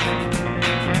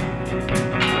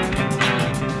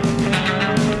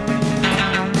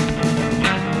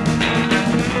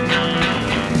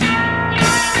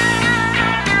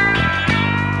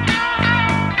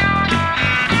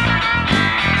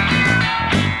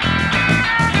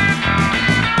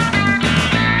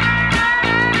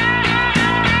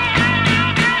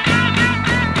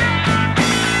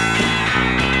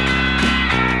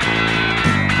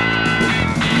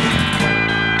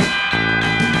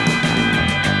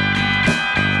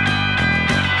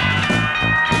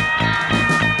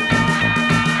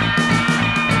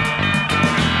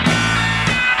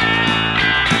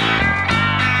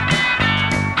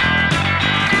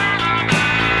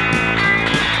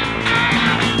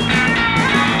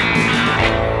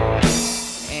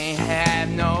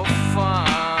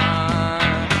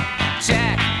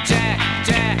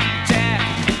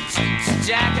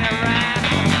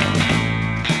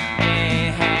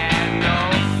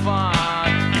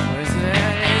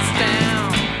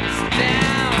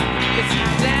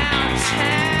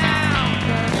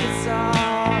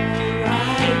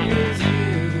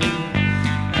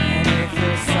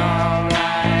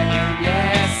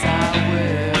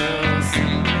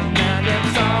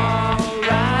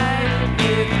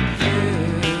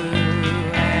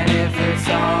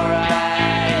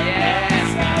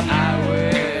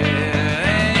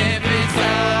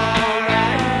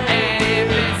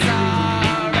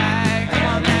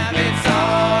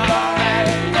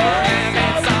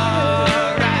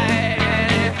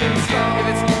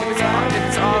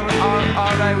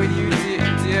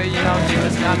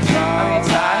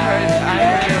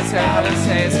 let's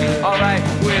say it's alright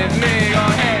with me. Go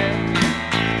ahead.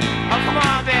 Oh, come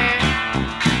on, babe.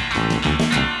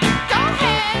 Go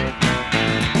ahead.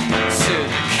 To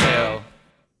the kill.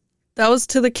 That was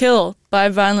To the Kill by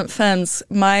Violent Femmes.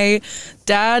 My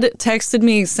dad texted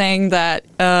me saying that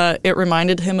it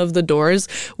reminded him of The Doors,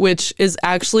 which is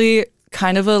actually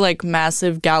kind of a like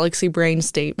massive galaxy brain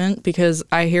statement because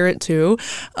I hear it too.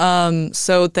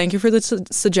 So thank you for the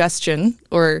suggestion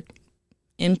or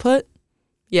input.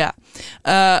 Yeah,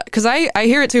 because I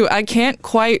hear it too. I can't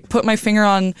quite put my finger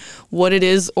on what it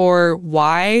is or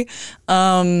why.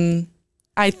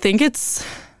 I think it's...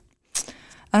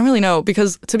 I don't really know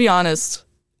because, to be honest,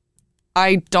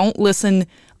 I don't listen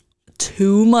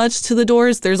too much to The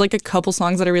Doors. There's like a couple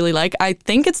songs that I really like. I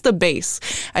think it's the bass.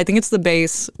 The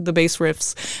bass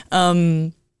riffs.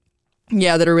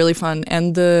 Yeah, that are really fun.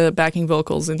 And the backing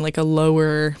vocals in like a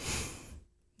lower,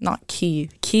 not key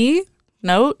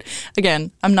note.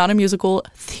 Again, I'm not a musical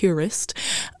theorist.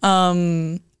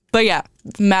 But yeah,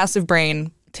 massive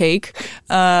brain take.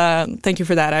 Thank you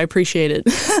for that. I appreciate it.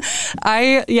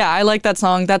 I like that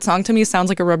song. That song to me sounds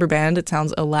like a rubber band. It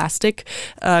sounds elastic.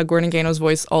 Gordon Gano's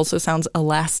voice also sounds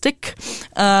elastic,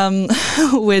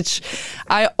 which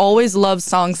I always love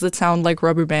songs that sound like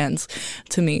rubber bands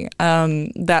to me.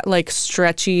 That like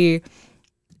stretchy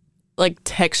like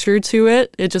texture to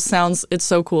it. It's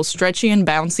so cool. Stretchy and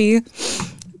bouncy.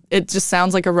 It just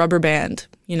sounds like a rubber band.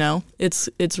 You know, it's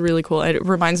really cool. It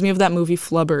reminds me of that movie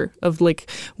Flubber of like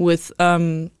with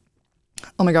oh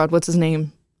my god, what's his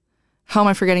name? How am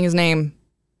I forgetting his name?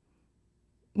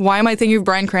 Why am I thinking of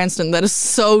Bryan Cranston? That is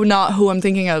so not who I'm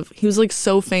thinking of. He was like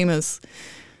so famous.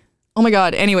 Oh my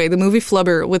god. Anyway, the movie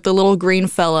Flubber with the little green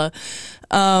fella.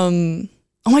 Oh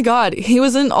my god, he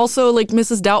was in also like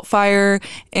Mrs. Doubtfire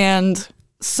and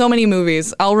so many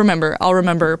movies. I'll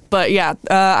remember. But yeah,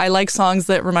 I like songs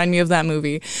that remind me of that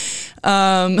movie.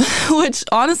 Which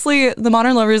honestly, the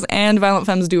Modern Lovers and Violent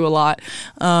Femmes do a lot.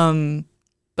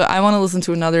 But I want to listen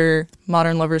to another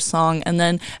Modern Lovers song and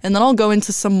then I'll go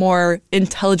into some more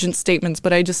intelligent statements,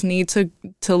 but I just need to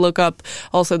look up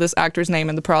also this actor's name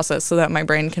in the process so that my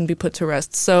brain can be put to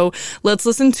rest. So let's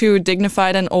listen to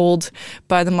Dignified and Old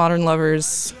by the Modern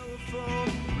Lovers.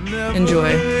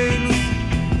 Enjoy.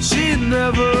 She'd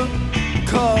never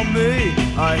call me.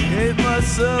 I hate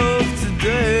myself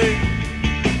today,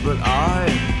 but I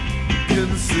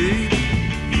can see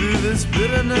through this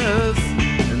bitterness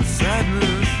and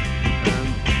sadness,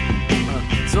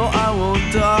 and so I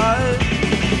won't die.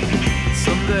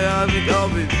 Someday I think I'll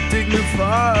be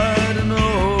dignified and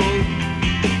old.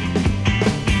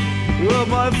 Well,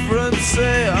 my friends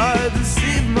say I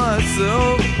deceive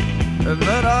myself and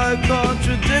that I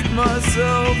contradict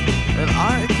myself, and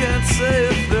I can't say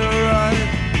if they're right,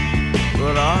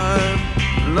 but I'm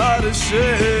not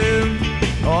ashamed.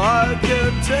 Oh, I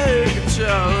can take a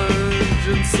challenge,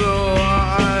 and so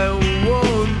I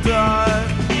won't die.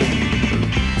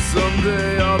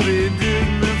 Someday I'll be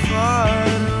dignified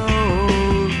and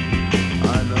old.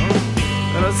 I know.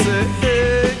 And I say,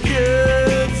 hey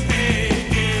kids.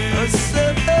 I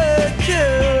said, hey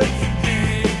kids.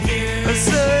 I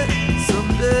say,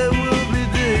 someday we'll be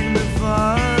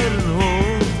dignified and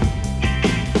old.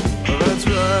 Oh, that's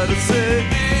right, I say,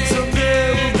 someday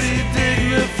we'll be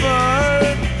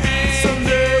dignified.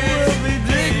 Someday we'll be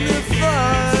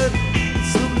dignified.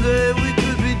 Someday we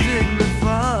could be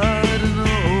dignified and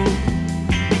old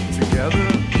together.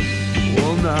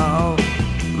 Well, now,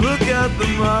 look at the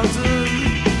mountain.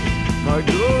 My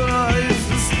girl and I used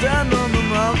to stand on the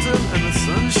mountain, and the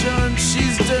sunshine,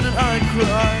 she's dead and I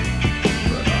cry.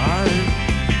 I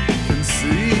can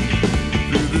see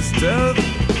through this death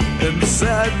and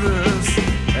sadness,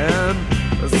 and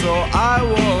so I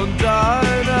won't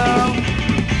die now.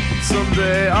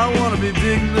 Someday I want to be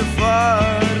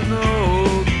dignified and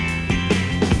old.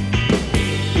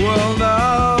 Well,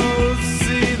 now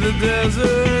see the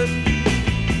desert.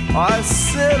 I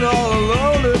sit all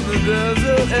alone in the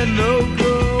desert, and no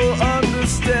girl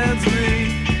understands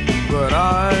me, but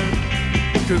I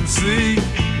can see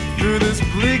through this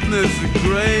bleakness and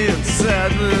gray and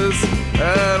sadness,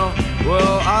 and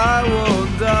well, I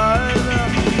won't die now.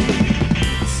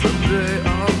 Someday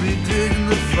I'll be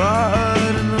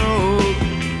dignified and old.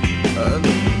 And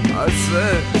I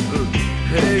said,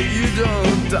 hey, you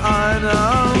don't die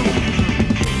now.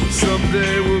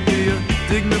 Someday we'll be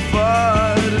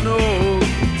dignified and old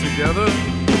together.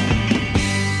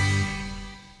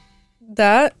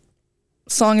 That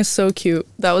song is so cute.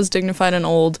 That was Dignified and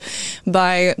Old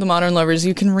by the Modern Lovers.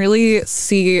 You can really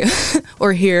see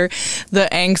or hear the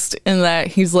angst in that.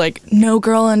 He's like, no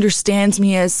girl understands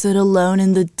me. I sit alone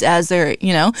in the desert,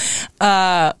 you know?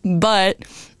 But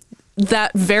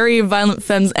that very Violent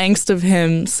Femmes angst of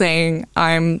him saying,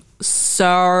 I'm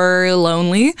so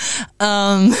lonely.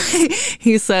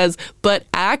 He says, but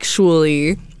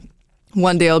actually,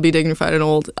 one day I'll be dignified and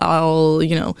old. I'll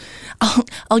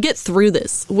get through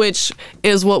this, which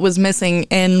is what was missing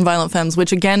in Violent Femmes,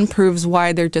 which again proves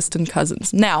why they're distant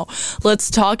cousins. Now, let's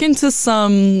talk into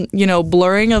some,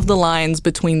 blurring of the lines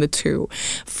between the two.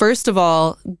 First of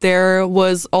all, there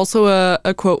was also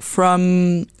a quote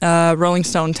from Rolling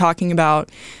Stone talking about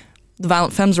the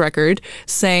Violent Femmes record,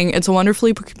 saying it's a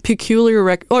wonderfully peculiar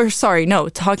record,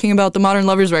 talking about the Modern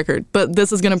Lovers record, but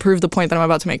this is going to prove the point that I'm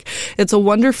about to make. It's a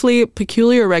wonderfully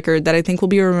peculiar record that I think will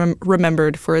be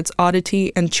remembered for its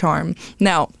oddity and charm.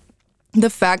 Now,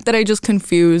 the fact that I just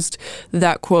confused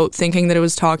that quote thinking that it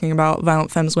was talking about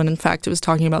Violent Femmes when in fact it was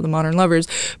talking about the Modern Lovers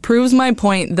proves my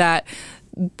point that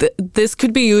this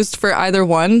could be used for either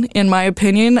one, in my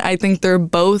opinion. I think they're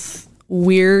both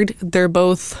weird. They're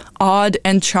both odd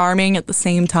and charming at the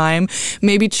same time.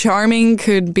 Maybe charming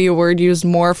could be a word used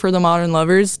more for the Modern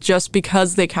Lovers just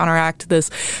because they counteract this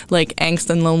like angst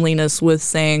and loneliness with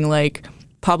saying like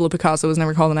Pablo Picasso was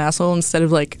never called an asshole instead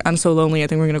of like I'm so lonely I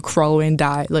think we're gonna crawl away and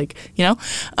die,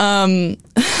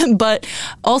 but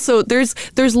also there's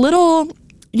little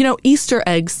Easter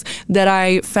eggs that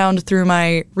I found through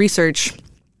my research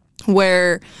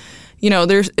where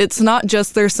it's not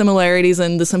just their similarities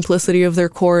in the simplicity of their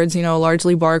chords,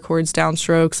 largely bar chords,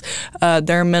 downstrokes,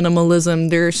 their minimalism,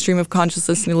 their stream of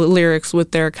consciousness lyrics with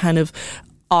their kind of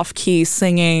off-key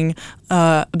singing,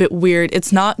 a bit weird.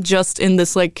 It's not just in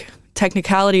this like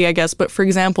technicality, I guess, but for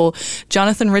example,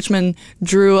 Jonathan Richman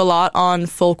drew a lot on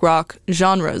folk rock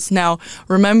genres. Now,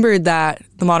 remember that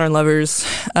the Modern Lovers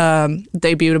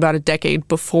debuted about a decade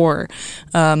before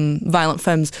Violent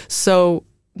Femmes, so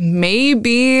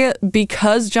maybe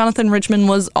because Jonathan Richman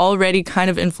was already kind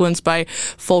of influenced by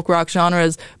folk rock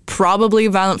genres, probably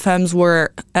Violent Femmes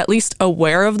were at least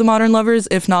aware of the Modern Lovers,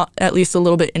 if not at least a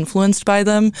little bit influenced by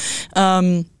them.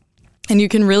 And you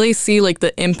can really see like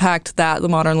the impact that the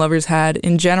Modern Lovers had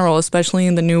in general, especially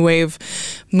in the new wave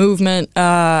movement.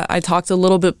 I talked a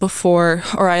little bit before,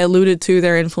 or I alluded to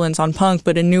their influence on punk,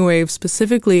 but in new wave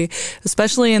specifically,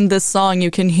 especially in this song,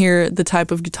 you can hear the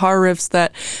type of guitar riffs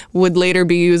that would later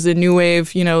be used in new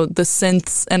wave, the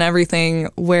synths and everything,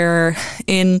 where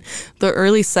in the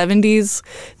early 70s,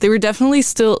 they were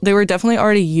definitely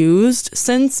already used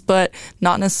synths, but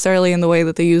not necessarily in the way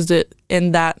that they used it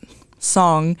in that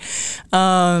song.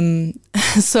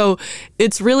 So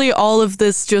it's really all of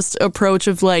this just approach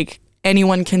of like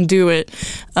anyone can do it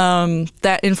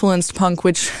that influenced punk,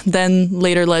 which then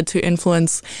later led to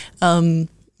influence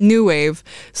new wave.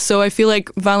 So I feel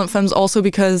like Violent Femmes also,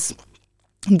 because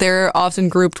they're often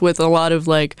grouped with a lot of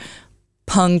like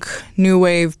punk, new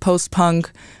wave, post-punk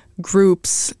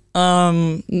groups.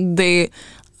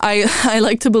 I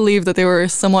like to believe that they were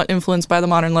somewhat influenced by the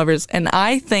Modern Lovers, and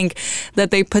I think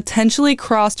that they potentially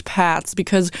crossed paths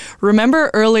because remember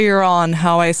earlier on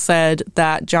how I said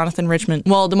that Jonathan Richman,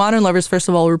 well, the Modern Lovers, first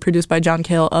of all, were produced by John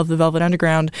Cale of the Velvet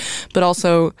Underground, but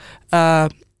also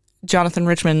Jonathan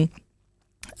Richman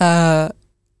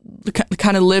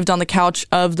kind of lived on the couch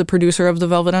of the producer of the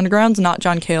Velvet Underground, not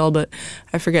John Cale, but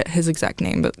I forget his exact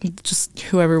name, but just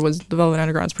whoever was the Velvet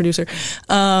Underground's producer.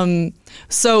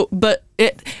 But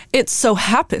it so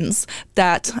happens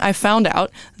that I found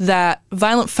out that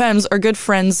Violent Femmes are good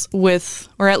friends with,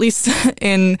 or at least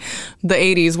in the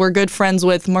 80s, were good friends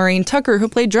with Maureen Tucker, who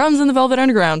played drums in the Velvet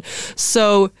Underground.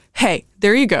 So, hey,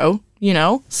 there you go.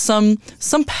 Some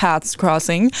paths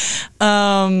crossing.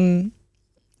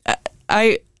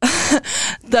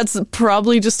 That's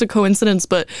probably just a coincidence,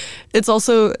 but it's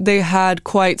also they had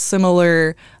quite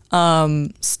similar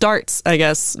starts, I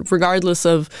guess, regardless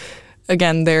of,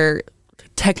 again, their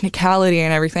technicality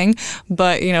and everything,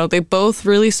 but they both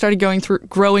really started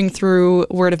growing through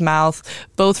word of mouth.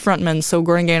 Both frontmen, so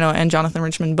Gordon Gano and Jonathan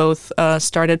Richman, both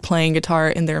started playing guitar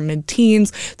in their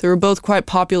mid-teens. They were both quite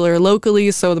popular locally,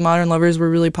 so the Modern Lovers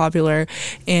were really popular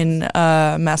in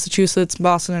Massachusetts,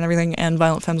 Boston and everything, and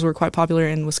Violent Femmes were quite popular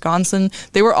in Wisconsin.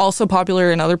 They were also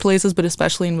popular in other places, but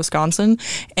especially in Wisconsin.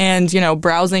 And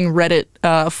browsing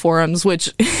Reddit forums,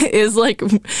 which is like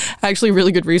actually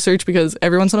really good research, because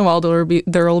every once in a while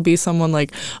there will be someone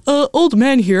like, old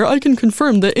man here, I can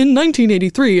confirm that in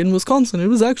 1983 in Wisconsin it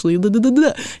was actually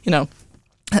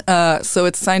so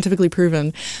it's scientifically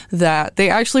proven that they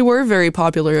actually were very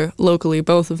popular locally,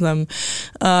 both of them,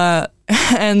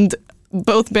 and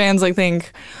both bands, I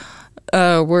think,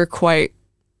 were quite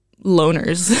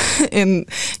loners in,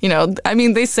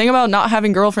 they sing about not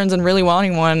having girlfriends and really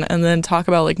wanting one, and then talk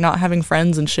about like not having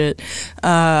friends and shit,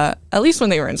 at least when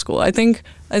they were in school. I think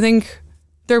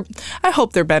I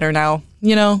hope they're better now.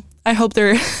 You know, I hope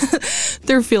they're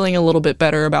they're feeling a little bit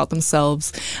better about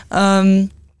themselves.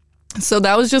 So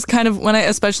that was just kind of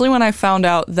especially when I found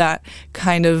out that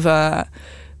kind of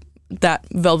that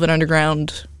Velvet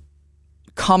Underground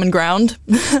common ground.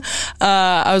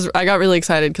 I got really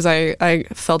excited because I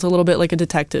felt a little bit like a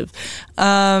detective.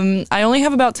 I only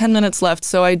have about 10 minutes left,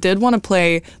 so I did want to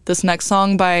play this next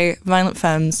song by Violent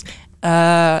Femmes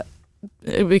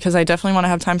because I definitely want to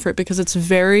have time for it because it's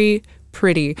very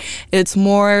pretty. It's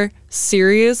more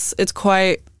serious. It's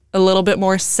quite a little bit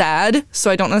more sad,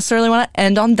 so I don't necessarily want to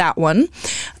end on that one.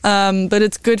 But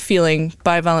it's Good Feeling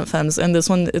by Violent Femmes, and this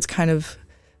one, it's kind of,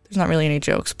 there's not really any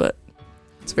jokes, but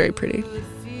it's very pretty. Good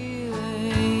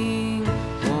feeling,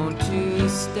 won't you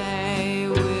stay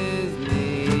with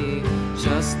me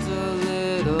just a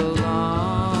little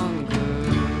longer?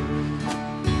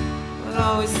 It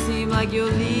always seems like you're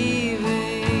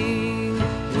leaving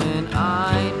when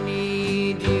I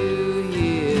need you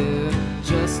here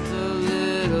just a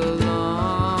little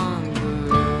longer.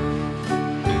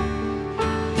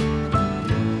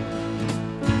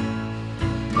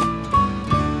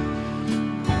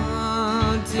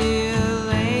 Oh, dear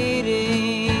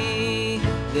lady,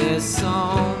 there's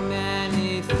so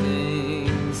many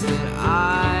things that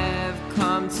I have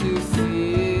come to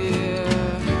fear.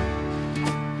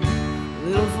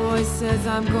 Little voice says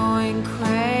I'm going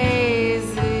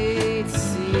crazy to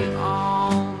see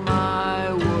all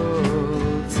my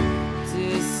worlds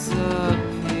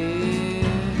disappear.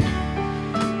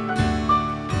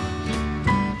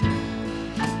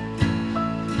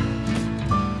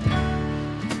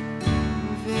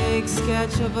 Vague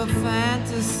sketch of a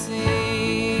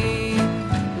fantasy,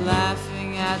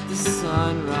 laughing at the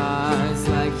sunrise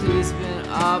like he's been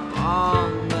up all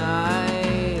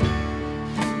night.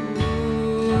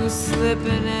 Ooh,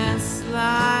 slipping and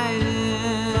sliding,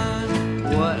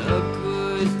 what a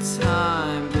good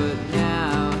time, but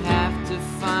now have to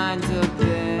find a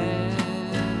bed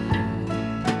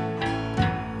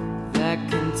that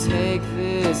can take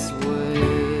this way.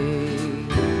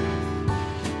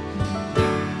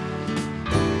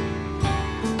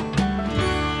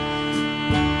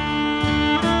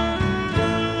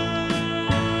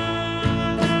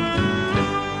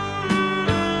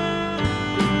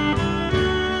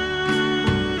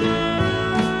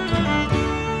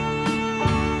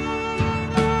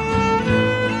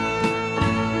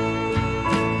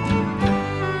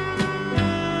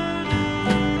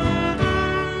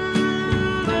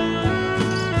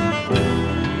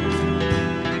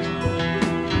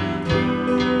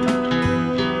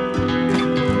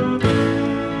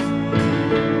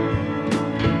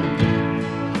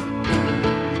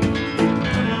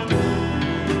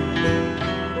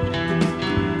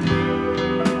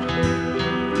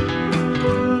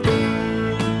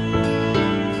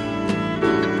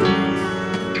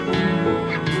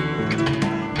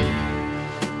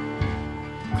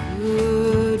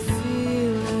 Good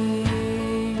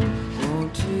feeling,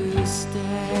 won't you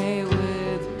stay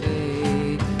with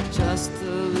me just a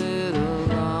little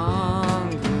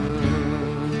longer?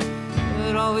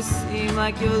 It always seems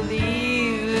like you're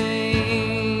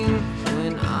leaving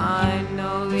when I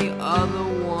know the other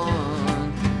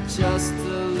one just a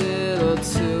little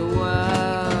too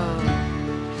well.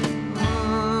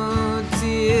 Oh,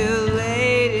 dear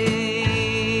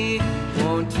lady,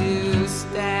 won't you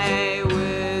stay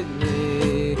with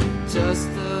me just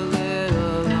a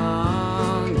little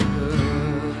longer?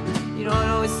 You know, it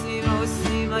always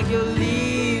seems like you're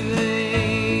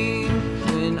leaving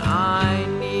when I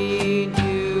need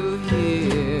you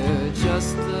here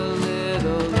just a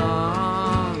little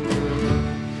longer.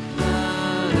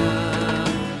 La, la,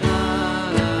 la,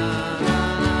 la,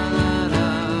 la, la,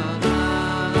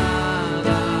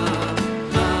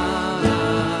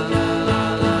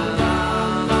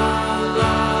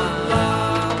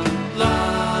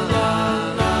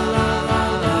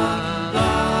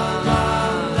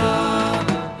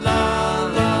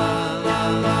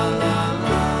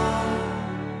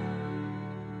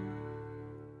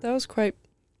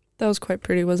 That was quite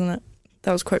pretty, wasn't it?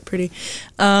 That was quite pretty.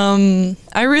 I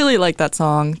really like that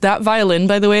song. That violin,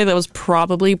 by the way, that was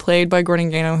probably played by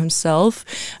Gordon Gano himself.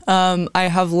 I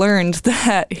have learned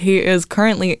that he is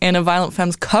currently in a Violent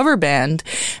Femmes cover band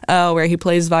where he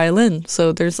plays violin.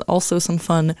 So there's also some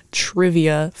fun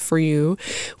trivia for you.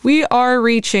 We are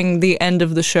reaching the end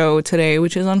of the show today,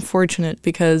 which is unfortunate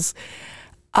because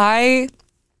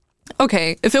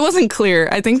okay, if it wasn't clear,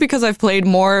 I think because I've played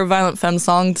more Violent Femmes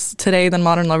songs today than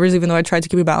Modern Lovers, even though I tried to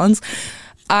keep a balance,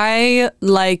 I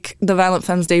like the Violent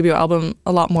Femmes debut album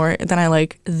a lot more than I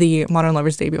like the Modern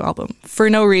Lovers debut album, for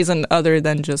no reason other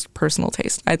than just personal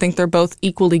taste. I think they're both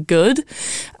equally good.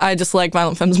 I just like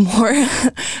Violent Femmes more.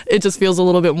 It just feels a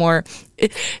little bit more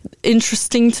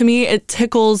interesting to me. It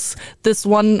tickles this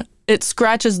one, it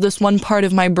scratches this one part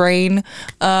of my brain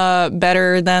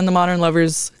better than the Modern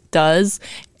Lovers does.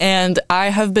 And I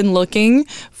have been looking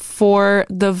for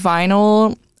the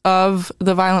vinyl of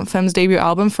the Violent Femmes debut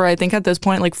album for, I think at this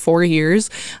point, like 4 years.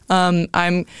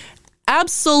 I'm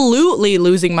absolutely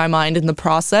losing my mind in the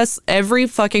process. Every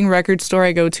fucking record store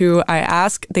I go to, I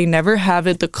ask, they never have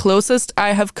it. The closest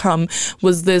I have come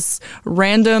was this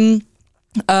random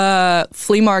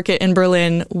flea market in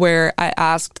Berlin where I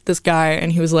asked this guy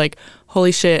and he was like,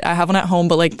 holy shit, I have one at home,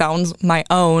 but like that one's my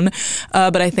own.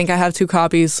 But I think I have 2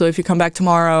 copies, so if you come back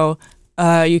tomorrow,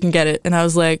 you can get it. And I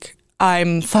was like,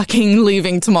 I'm fucking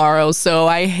leaving tomorrow, so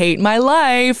I hate my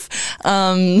life.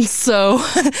 So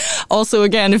also,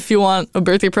 again, if you want a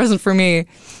birthday present for me,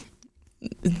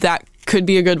 that could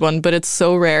be a good one, but it's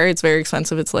so rare. It's very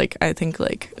expensive. It's like, I think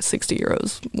like 60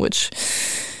 euros, which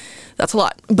that's a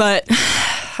lot. But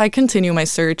I continue my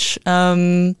search.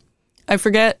 I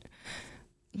forget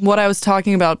what I was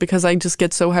talking about because I just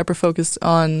get so hyper-focused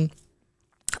on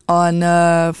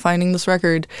finding this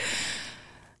record.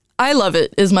 I love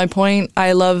it, is my point.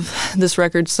 I love this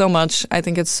record so much. I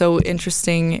think it's so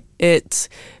interesting. It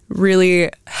really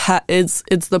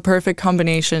it's the perfect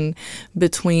combination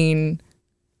between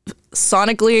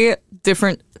sonically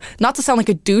different, not to sound like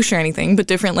a douche or anything, but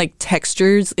different like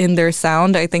textures in their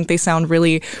sound. I think they sound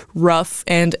really rough,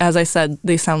 and as I said,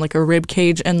 they sound like a rib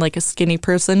cage and like a skinny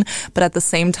person, but at the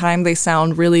same time they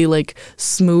sound really like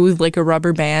smooth, like a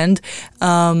rubber band.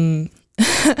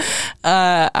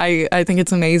 I think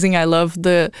it's amazing. I love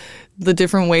the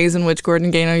different ways in which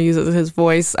Gordon Gaynor uses his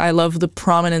voice. I love the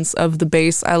prominence of the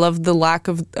bass. I love the lack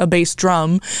of a bass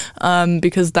drum,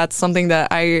 because that's something that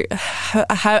I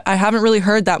haven't really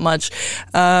heard that much,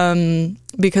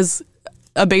 because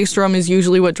a bass drum is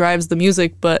usually what drives the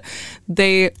music, but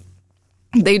they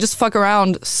just fuck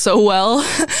around so well.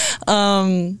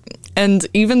 And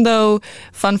even though,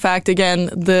 fun fact again,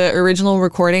 the original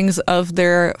recordings of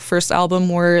their first album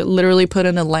were literally put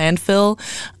in a landfill,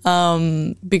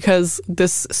 because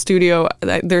this studio,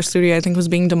 their studio, I think, was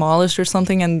being demolished or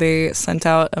something, and they sent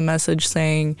out a message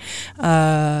saying,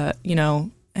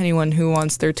 anyone who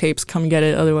wants their tapes, come get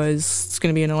it, otherwise it's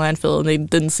going to be in a landfill, and they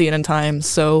didn't see it in time.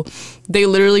 So they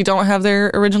literally don't have their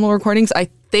original recordings. I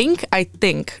think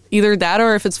either that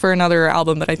or if it's for another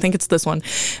album, but I think it's this one.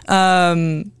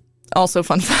 Also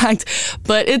fun fact,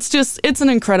 but it's an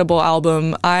incredible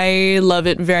album. I love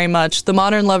it very much. The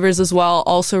Modern Lovers as well,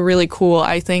 also really cool.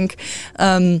 I think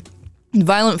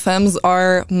Violent Femmes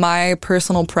are my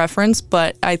personal preference,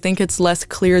 but I think it's less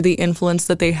clear the influence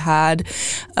that they had,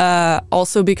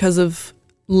 also because of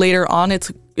later on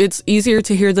it's easier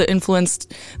to hear the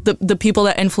people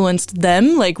that influenced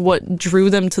them, like what drew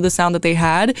them to the sound that they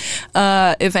had.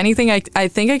 If anything, I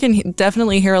think I can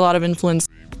definitely hear a lot of influence.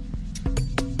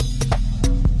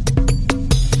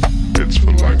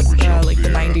 Like the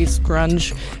 90s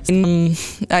grunge.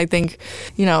 I think,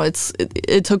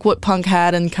 it took what punk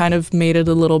had and kind of made it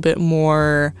a little bit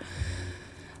more,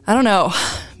 I don't know,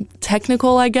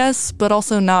 technical, I guess, but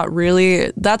also not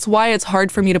really. That's why it's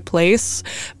hard for me to place,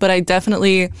 but I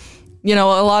definitely, a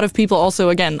lot of people also,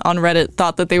 again, on Reddit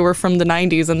thought that they were from the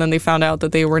 90s and then they found out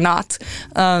that they were not.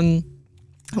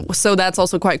 So that's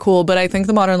also quite cool. But I think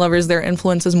the Modern Lovers, their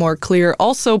influence is more clear.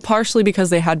 Also, partially because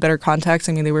they had better contacts.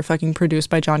 I mean, they were fucking produced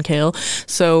by John Cale.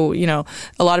 So, a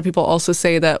lot of people also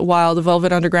say that while the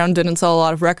Velvet Underground didn't sell a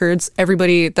lot of records,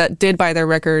 everybody that did buy their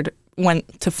record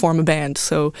went to form a band.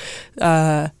 So,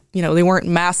 they weren't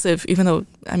massive, even though,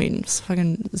 I mean, it's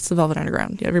the Velvet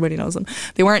Underground. Yeah, everybody knows them.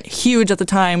 They weren't huge at the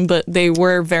time, but they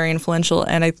were very influential.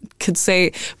 And I could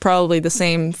say probably the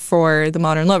same for the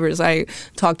Modern Lovers. I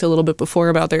talked a little bit before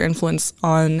about their influence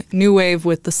on New Wave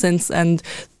with the synths and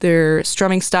their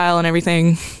strumming style and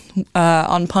everything.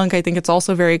 On punk, I think it's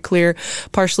also very clear,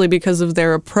 partially because of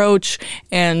their approach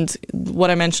and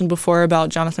what I mentioned before about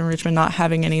Jonathan Richman not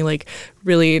having any like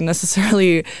really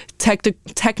necessarily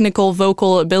technical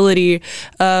vocal ability.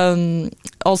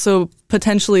 Also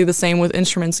potentially the same with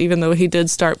instruments, even though he did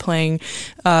start playing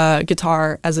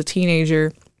guitar as a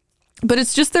teenager. But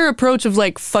it's just their approach of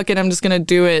like, fuck it, I'm just going to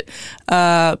do it,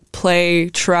 play,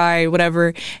 try,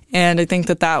 whatever. And I think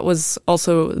that was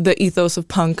also the ethos of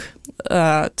punk,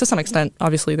 to some extent.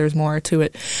 Obviously, there's more to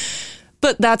it.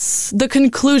 But that's the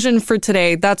conclusion for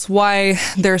today. That's why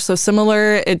they're so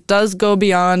similar. It does go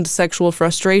beyond sexual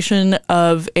frustration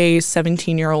of a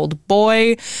 17-year-old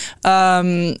boy.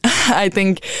 I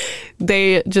think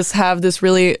they just have this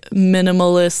really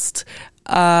minimalist,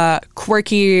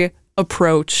 quirky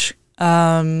approach.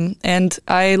 And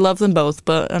I love them both,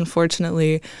 but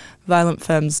unfortunately, Violent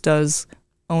Femmes does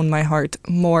own my heart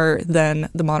more than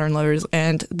the Modern Lovers.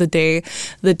 And the day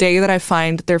that I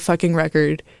find their fucking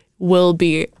record will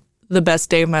be the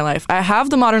best day of my life. I have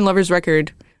the Modern Lovers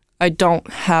record. I don't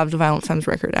have the Violent Femmes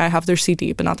record. I have their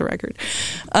CD, but not the record.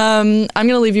 I'm going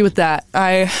to leave you with that.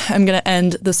 I am going to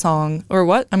end the song, or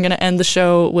what? I'm going to end the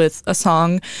show with a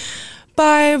song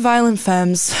by Violent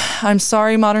Femmes. I'm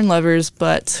sorry, Modern Lovers,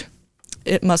 but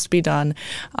it must be done.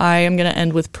 I am going to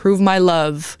end with Prove My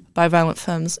Love by Violent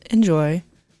Femmes. Enjoy.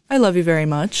 I love you very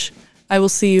much. I will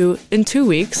see you in 2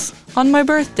 weeks on my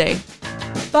birthday.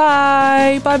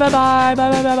 Bye. Bye, bye, bye,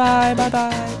 bye, bye, bye, bye, bye,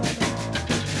 bye.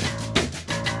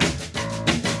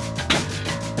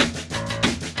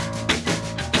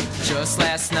 Just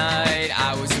last night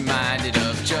I was reminded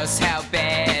of just how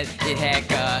bad it had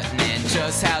gotten and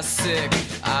just how sick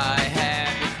I